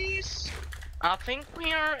 Guys, I think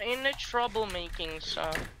we are in a troublemaking, so.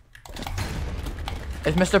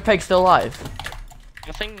 Is Mr. Pig still alive?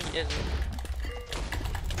 I think he isn't.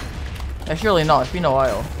 Surely not, it's been a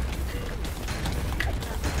while.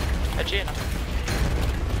 Agena.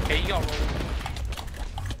 Okay, you got rolled.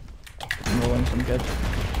 I'm rolling some good.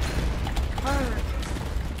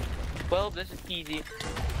 Well, this is easy.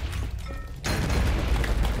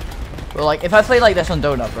 Bro, like, if I play like this on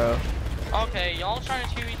Donut, bro. Okay, y'all trying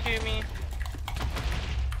to 2v2 me.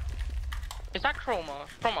 Is that Chroma?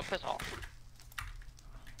 Chroma, piss off.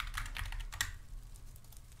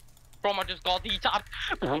 Chroma just got D-tapped.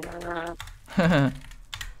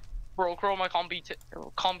 Bro, Chroma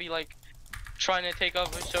can't be like trying to take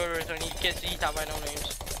over servers when he gets D-tapped by no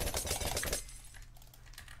names.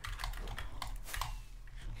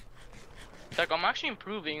 Like, I'm actually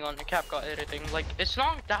improving on the CapCut editing. Like, it's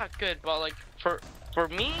not that good, but like for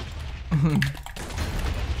me,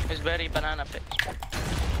 it's very banana fix.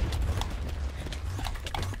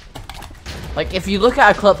 Like, if you look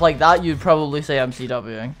at a clip like that, you'd probably say I'm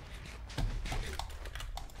CWing.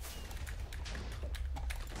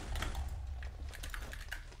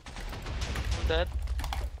 I'm dead.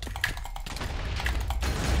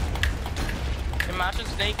 Imagine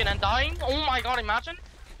snaking and dying. Oh my god, imagine.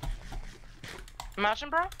 Imagine,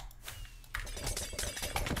 bro.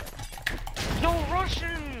 No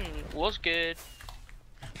Russian. Was good.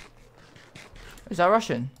 Is that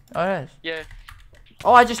Russian? Oh, it is. Yeah.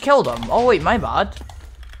 Oh, I just killed him. Oh, wait, my bad.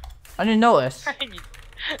 I didn't notice.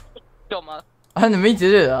 Dumbass. I didn't mean to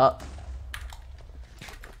do that.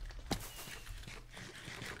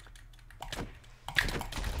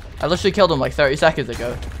 I literally killed him like 30 seconds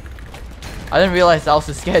ago. I didn't realize that was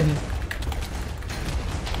the skin.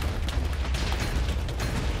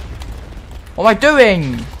 What am I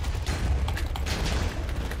doing?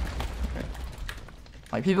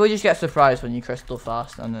 Like, people just get surprised when you crystal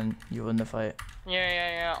fast and then you win the fight.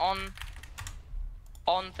 Yeah.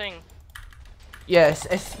 On thing. Yes,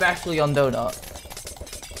 especially on Donut.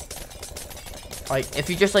 Like, if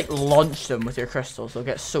you just like launch them with your crystals, they'll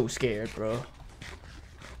get so scared, bro.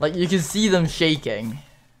 Like, you can see them shaking.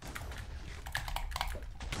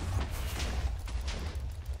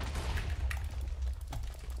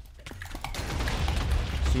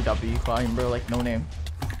 CW climb, bro, like no name.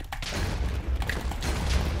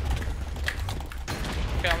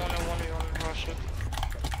 Okay, I'm on a 1v1 Russian.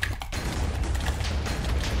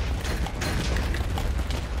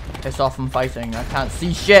 Piss off from fighting. I can't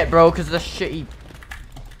see shit, bro, because of the shitty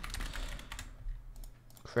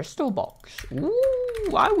crystal box.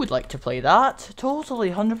 Ooh, I would like to play that.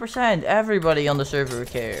 Totally, 100%. Everybody on the server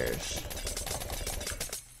cares.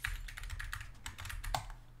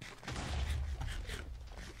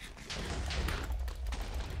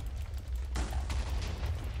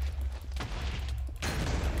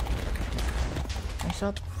 What's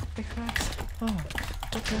up, big facts? Oh.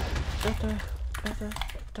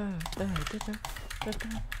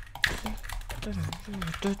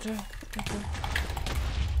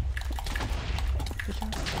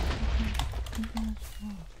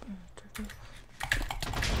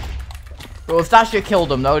 Bro, if that shit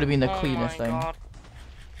killed him, that would have been the cleanest thing. God.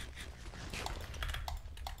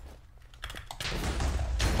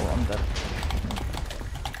 Oh, I'm dead.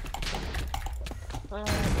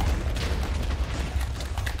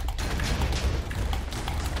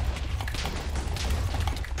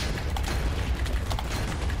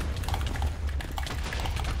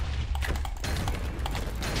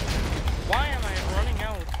 Why am I running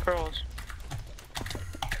out with pearls?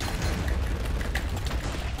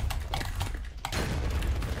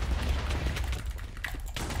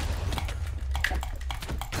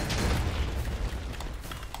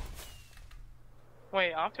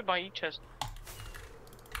 Wait, I have to buy each chest.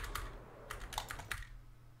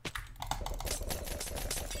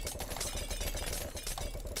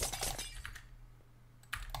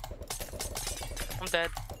 I'm dead.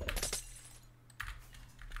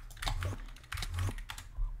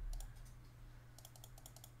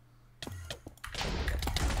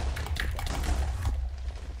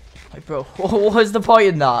 Like, bro, what was the point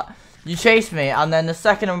in that? You chase me, and then the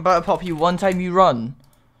second I'm about to pop you, one time you run.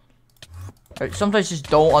 Like, sometimes just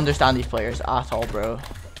don't understand these players at all, bro.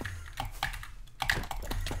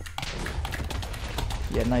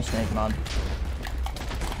 Yeah, nice snake, man.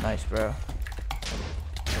 Nice, bro.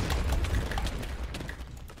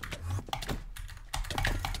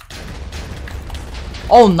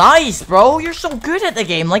 Oh, nice, bro. You're so good at the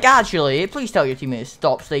game. Like, actually, please tell your teammates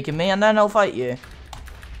stop staking me, and then I'll fight you.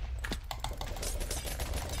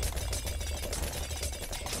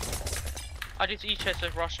 I just E-chest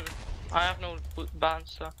as Russian. I have no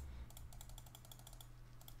bands, so.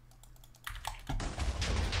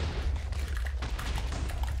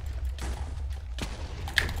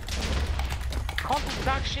 Can't do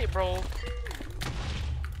that shit, bro.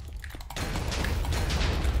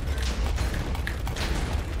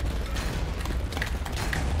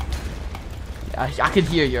 I can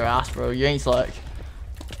hear your ass, bro. You ain't slick.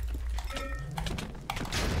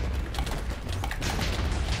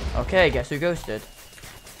 Okay, guess who ghosted?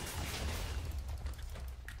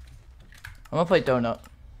 I'm gonna play Donut.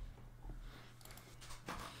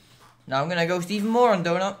 Now I'm gonna ghost even more on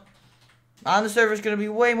Donut. And the server's gonna be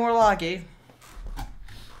way more laggy.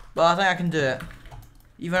 But I think I can do it.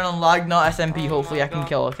 Even on lag, not SMP, hopefully I can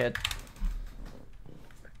kill a kid.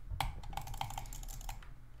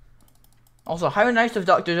 Also, how nice of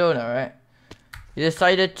Dr. Donut, right? He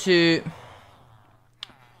decided to...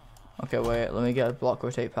 Okay, wait, let me get a block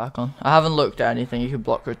rotate pack on. I haven't looked at anything you can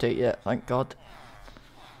block rotate yet, thank God.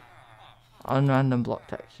 Unrandom block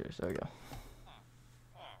textures, there we go.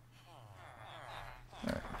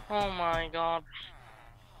 Right. Oh my god.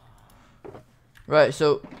 Right,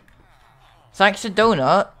 so... Thanks to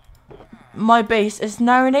Donut, my base is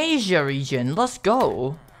now in Asia region. Let's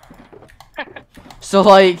go. So,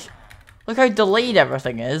 like... Look how delayed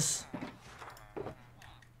everything is.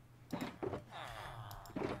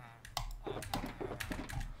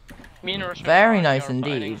 Me and Russian Very nice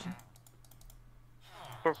indeed.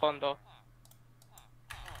 For fun though.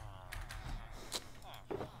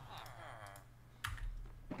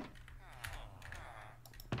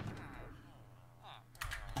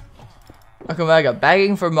 Okay, Omega,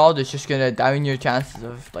 begging for mod is just gonna down your chances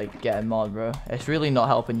of like getting mod, bro. It's really not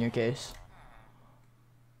helping your case.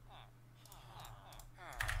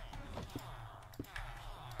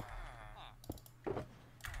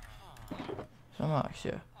 So much,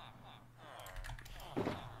 yeah.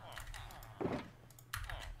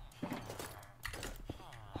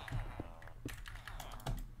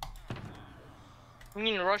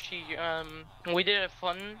 Me and Rushy, we did a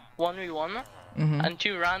fun 1v1, and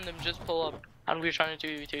two random just pull up, and we were trying to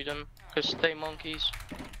 2v2 them, because they monkeys.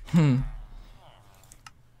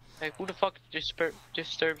 Like, who the fuck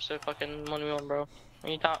disturbs a fucking 1v1, bro?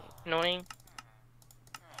 You thought, you know what I mean?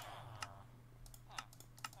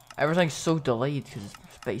 Everything's so delayed because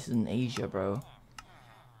space is in Asia, bro.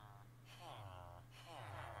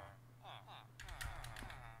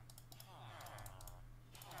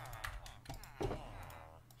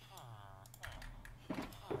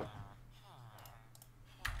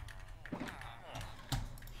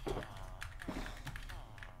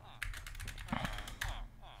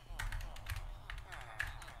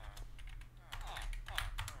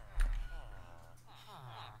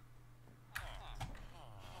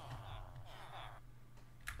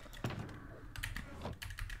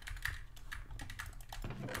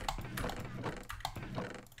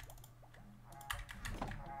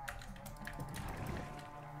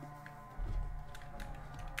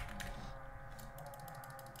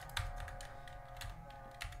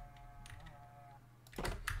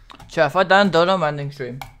 Sure, if I die on Donut, I'm ending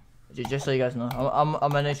stream. Just so you guys know.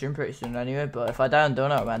 I'm ending stream pretty soon anyway, but if I die on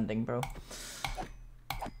Donut, I'm ending, bro.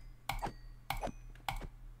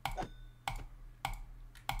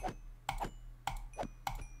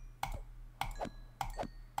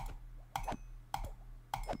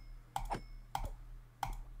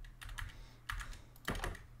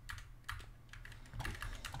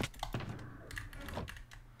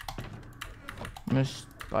 I'm gonna just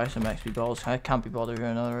buy some XP balls. I can't be bothered with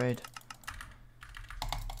another raid.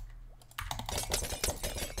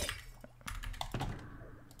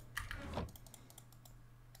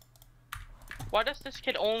 Why does this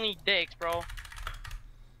kid only digs, bro?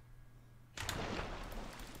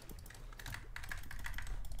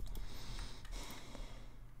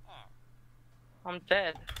 I'm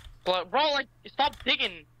dead. Bro, like, stop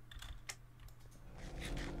digging!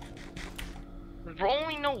 Bro,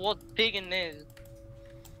 only know what digging is.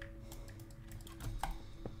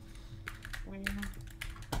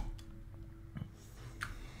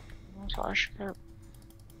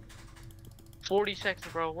 40 seconds,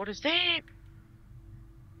 bro. What is that?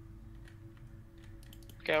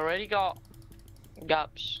 Okay, already got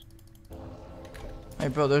gaps. Hey,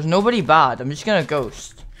 bro, there's nobody bad. I'm just gonna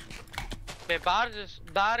ghost. Wait, bad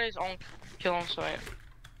is on killing site.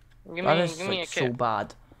 Give That me, is give me a like kit. so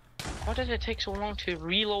bad. Why does it take so long to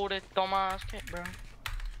reload it, dumbass kit, bro?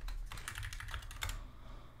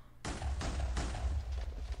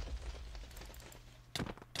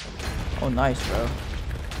 Oh, nice, bro.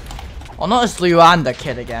 Oh, not this Luanda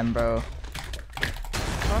kid again, bro.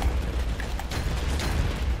 Huh?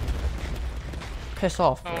 Piss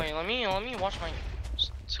off, Oh bro. wait, let me watch my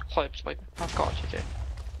clips. Like, I've got you, dude.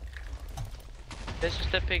 This is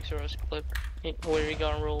the Pixar's clip where he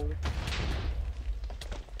got rolled.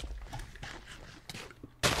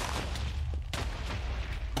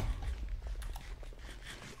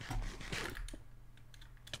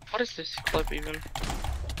 What is this clip even?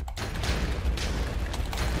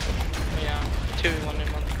 Yeah, 2-1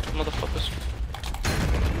 motherfuckers.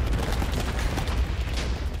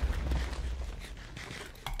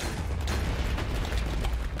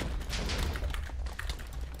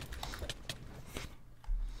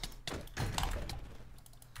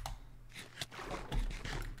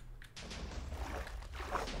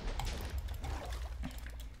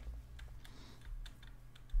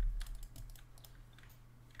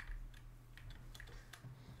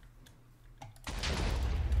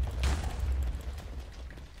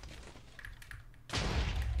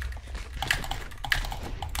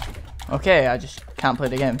 Okay, I just can't play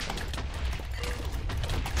the game.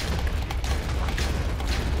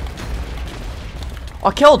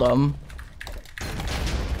 I killed him.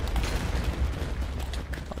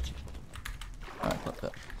 Alright, flip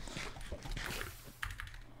it.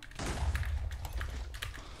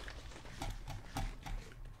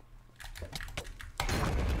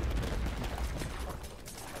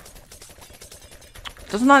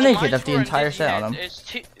 Doesn't that naked have the entire set on him? It's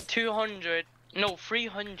 200, no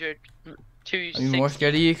 300 to Are you more 60.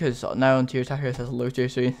 scared of you? Because now on tier attacker it says low tier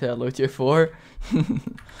 3 instead of low tier 4.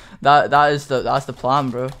 that's the plan,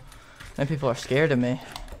 bro. Then people are scared of me.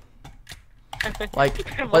 Like,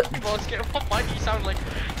 what? Why do you sound like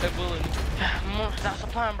a villain? That's the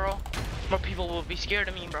plan, bro. More people will be scared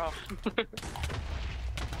of me, bro.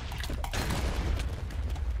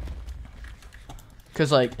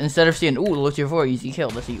 Because, like, instead of seeing, ooh, low tier 4, easy kill,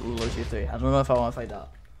 let's see, ooh, low tier 3. I don't know if I want to fight that.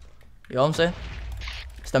 You know what I'm saying?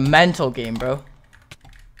 It's the mental game, bro.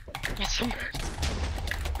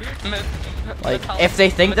 Like, if they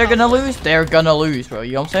think they're gonna lose, they're gonna lose, bro.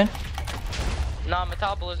 You know what I'm saying? Nah,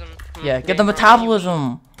 metabolism. Yeah, get the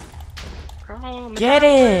metabolism. Bro, Get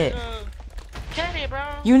it. Get it, bro.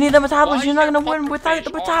 You need the metabolism. Why You're not is gonna there win without the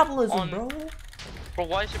pufferfish metabolism, on- bro. Bro,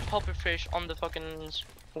 why is there pufferfish on the fucking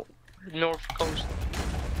north coast?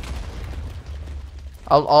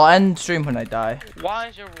 I'll end stream when I die. Why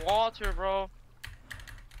is there water, bro?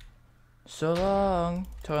 So long,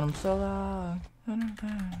 told him so long.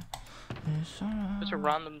 It's a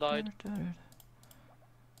random died.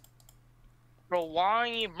 Bro, why are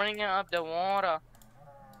you bringing up the water?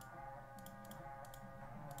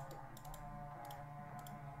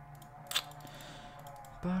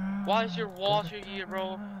 Why is your water here,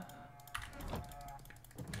 bro?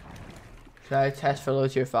 Should I test for low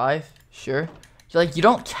tier 5? Sure. So, like, you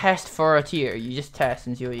don't test for a tier, you just test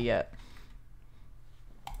and see what you get.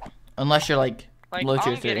 Unless you're like low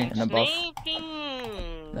tier 3 and above.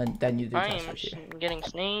 Then you do I test for am tier. getting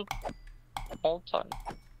snaked all the time.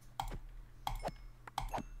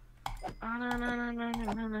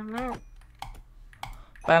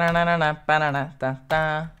 Ba-na-na-na-na,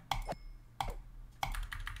 ba-na-na-da-da.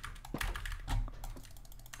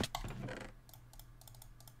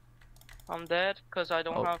 I'm dead because I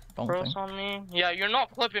don't have don't pros think. on me. Yeah, you're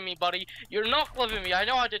not clipping me, buddy. You're not clipping me. I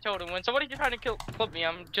know how to totem. When somebody's trying to clip me,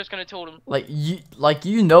 I'm just gonna totem. Like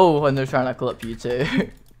you know when they're trying to clip you too.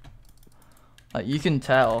 Like you can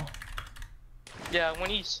tell. Yeah, when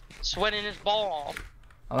he's sweating his ball off.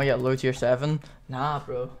 I'm gonna get low tier 7. Nah,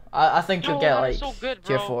 bro. I think you'll Yo, get I'm like so good,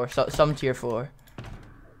 tier bro. 4. Some tier 4.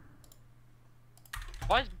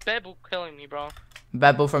 Why is Bebu killing me, bro?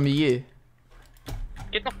 Bebo from you.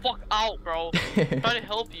 Get the fuck out, bro. I'm trying to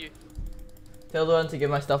help you. Tell Luan to give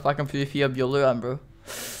my stuff back and PvP up your Luan, bro.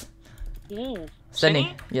 Ooh.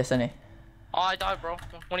 Cinny. Yeah, Cinny. Oh, I died, bro.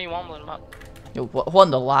 What do you want, man? Yo, what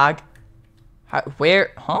in the lag? How,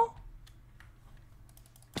 where? Huh?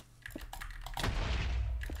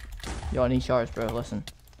 Yo, I need shards, bro. Listen.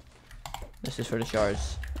 This is for the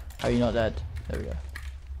shards. How are you not dead? There we go.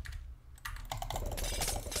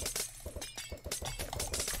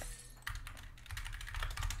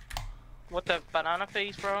 What the banana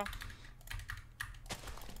face, bro?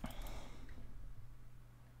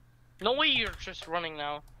 No way you're just running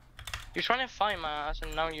now. You're trying to find my ass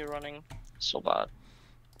and now you're running. So bad.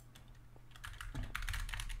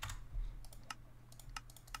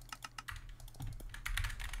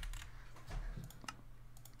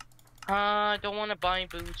 I don't want to buy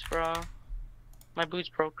boots, bro. My boots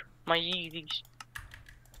broke. My Yeezys.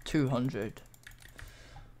 200.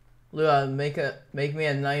 Luan, make me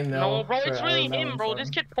a 9 mil. No, bro, for it's really our him, melon bro. farm. This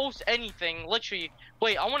kid posts anything. Literally.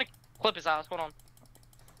 Wait, I want to clip his ass. Hold on.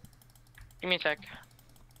 Give me a sec.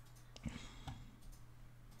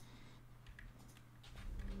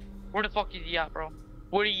 Where the fuck is he at, bro?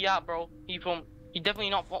 Where he at, bro? He definitely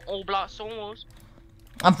not from All Black Somos.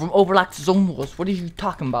 I'm from Overlack Zombos. What are you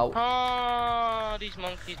talking about? Ah, these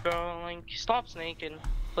monkeys, bro. Like, stop snaking.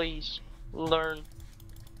 Please. Learn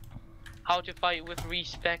how to fight with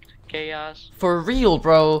respect, gay ass. For real,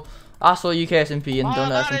 bro. Asshole UK SMP and don't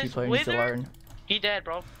that SMP is player needs to Wither? learn. He dead,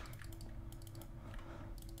 bro.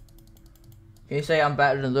 Can you say I'm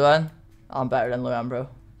better than Luan? I'm better than Luan, bro.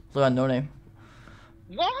 Luan, no name.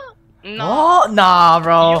 What? Nah. What? Nah, You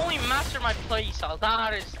bro. only master my playstyle.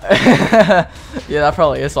 That is. Yeah, that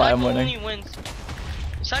probably is why I'm winning. Only wins.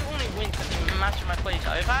 Psych only wins because he mastered my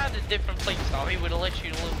playstyle. If I had a different playstyle, he would have let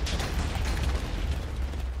you lose.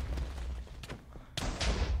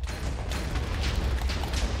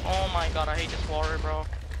 Oh my god, I hate this water, bro.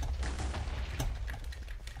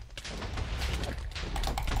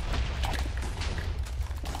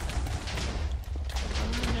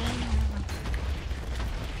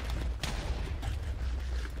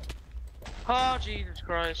 Oh, Jesus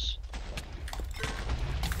Christ.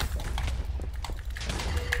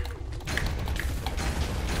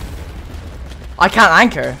 I can't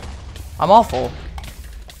anchor. I'm awful.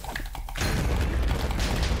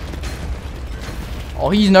 Oh,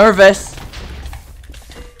 he's nervous.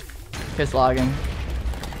 He's lagging.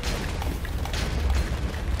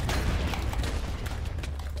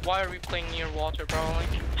 Why are we playing near water, bro?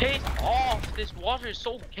 Like, piss off! This water is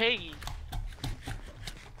so gay.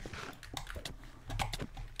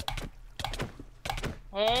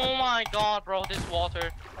 Oh my god, bro, this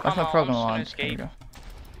water. That's my Come on, program I'm on. just gonna escape.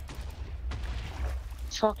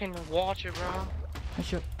 It's fucking water, bro.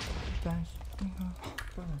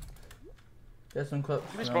 Get some clips.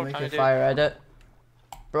 What's And bro I'll make trying a to do? fire edit.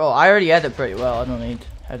 Bro, I already edit pretty well. I don't need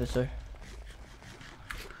editor.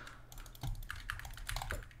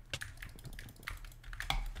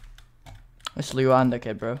 It's Luan the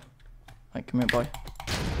kid, bro. Like, come here, boy.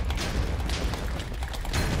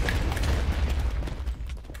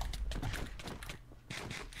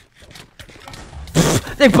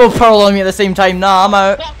 They both pearl on me at the same time. Nah, I'm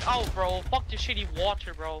out. Fuck out, bro. Fuck the shitty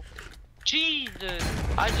water, bro. Jesus.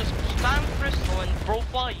 I just spammed crystal and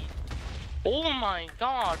broke light. Oh my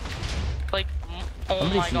god. Like, oh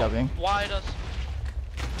Somebody my god. CWing. Why does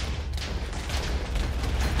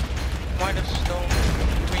stone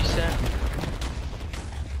reset?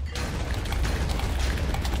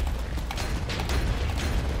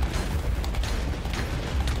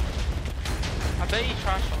 I bet he's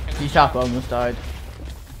trash talking. He's top almost died.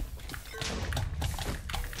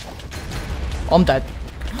 I'm dead.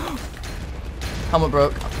 Helmet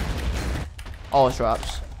broke. Oh, it's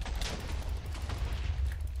wraps.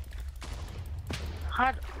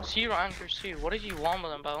 Had 0 anchors too. What did you want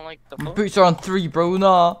with them about? Like the fuck? Boots are on 3, bro.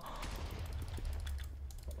 Nah.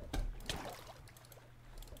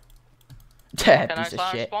 Dead Can I piece of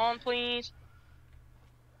slash shit. spawn, please?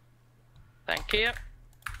 Thank you.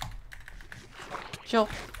 Chill.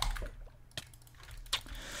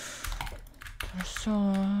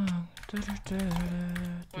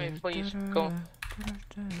 Wait, please, go.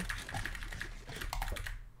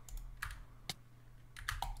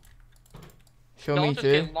 Show Don't me just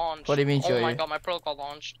too. get launched. What do you mean show Oh my you? god, my protocol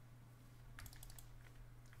launched.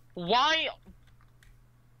 Why?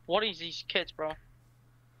 What is these kids, bro?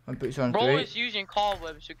 My boots are on Bro 3. is using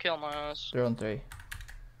cobwebs to kill my ass. They're on 3.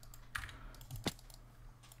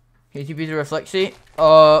 KTP to Reflexy.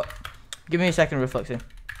 Give me a second, Reflexy.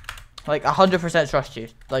 Like 100% trust you.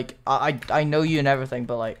 Like I know you and everything,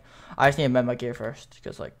 but like I just need to mend my gear first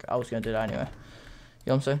because like I was gonna do that anyway.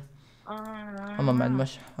 You know what I'm saying? I'm gonna mend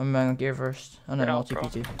my gear first, and then Get I'll out, bro.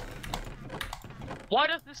 TPT. Why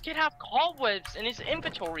does this kid have cobwebs in his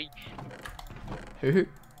inventory? Who?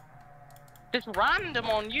 This random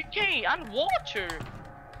on UK and water.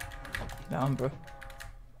 Damn, bro.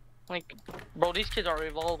 Like, bro, these kids are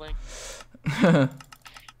evolving.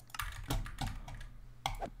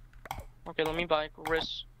 Okay, let me buy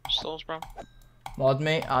wrist stills, bro. Mod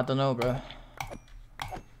mate? I don't know, bro.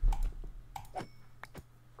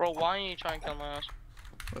 Bro, why are you trying to kill my ass?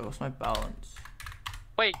 Wait, what's my balance?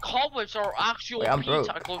 Wait, cobwebs are actual Wait, I'm broke.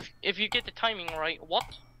 tackle if you get the timing right. What?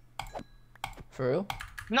 For real?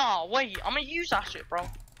 Nah, wait, I'm gonna use that shit, bro.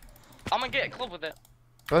 I'm gonna get a club with it.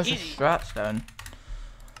 Bro, it's Easy. a strats down.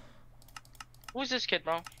 Who's this kid,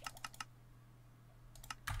 bro?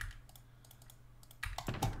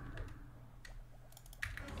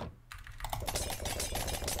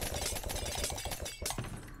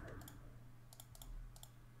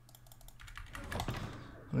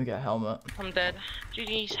 Let me get a helmet. I'm dead.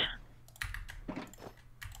 GG's.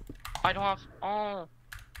 I don't have. Oh.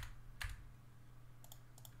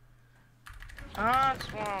 That's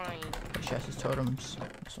fine. The chest is totems.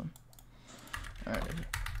 This one. Alright.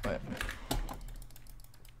 Wait.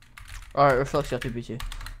 Alright, reflex LTBT.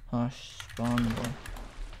 Oh, spawn, bro.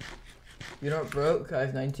 You're not broke? I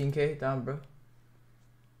have 19k. Damn, bro.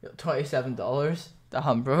 You got $27.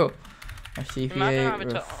 Damn, bro. My Imagine CPA having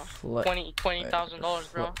to $20,000, bro.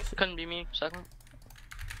 reflex. Couldn't be me, second.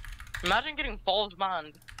 Imagine getting false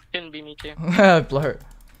banned. Couldn't be me too. Blur.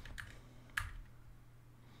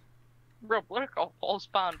 Bro, Blur got false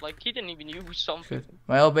banned. Like he didn't even use something.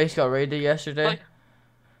 My old base got raided yesterday.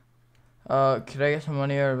 Like, Could I get some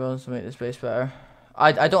money or bones to make this base better?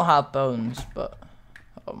 I don't have bones, but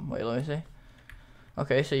wait, let me see.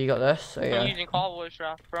 Okay, so you got this. So, I'm yeah. using cowboy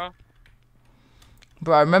draft, bro.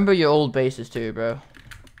 Bro, I remember your old bases too, bro.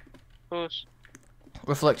 Who's?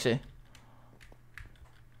 Reflexy.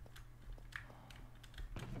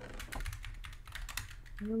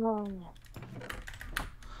 No.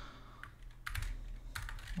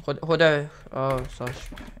 What slash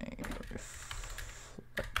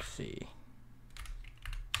reflexy.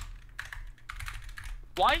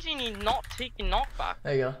 Why is he not taking knockback?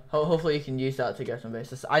 There you go. Hopefully you can use that to get some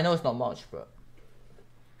bases. I know it's not much, but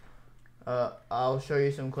I'll show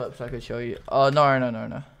you some clips I could show you. Oh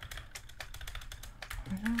no.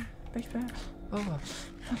 Base bear. Oh.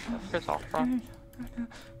 Piss off, bro.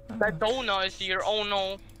 That donut is here. Oh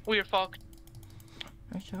no, we're fucked.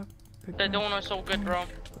 Nice job. That donut's so good, bro.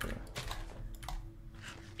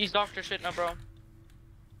 He's doctor shit now, bro.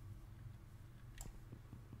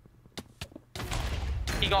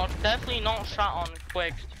 He got definitely not shot on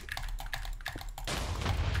quick.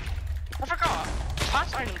 I forgot.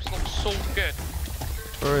 Past items look so good.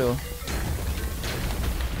 For real.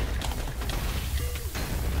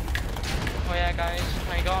 Oh yeah, guys,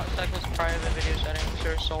 I got Cycle's private video settings.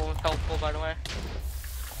 They're so helpful, by the way.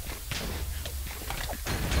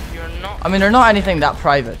 You're not. I mean, they're not anything that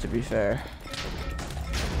private, to be fair.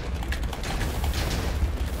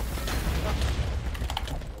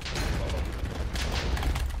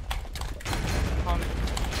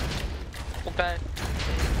 Okay.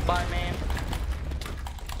 Bye, man.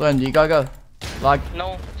 Glenn, you gotta go. Lag.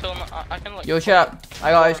 No, till I can like. Yo, chat.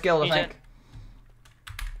 I got outskilled, I think.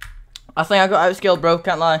 I think I got outskilled, bro.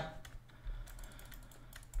 Can't lie.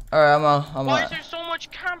 Alright, I'm Why is there so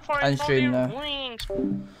much campfire end stream now. wings?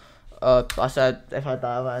 I said if I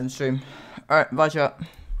die, I'll end stream. Alright, bye, chat.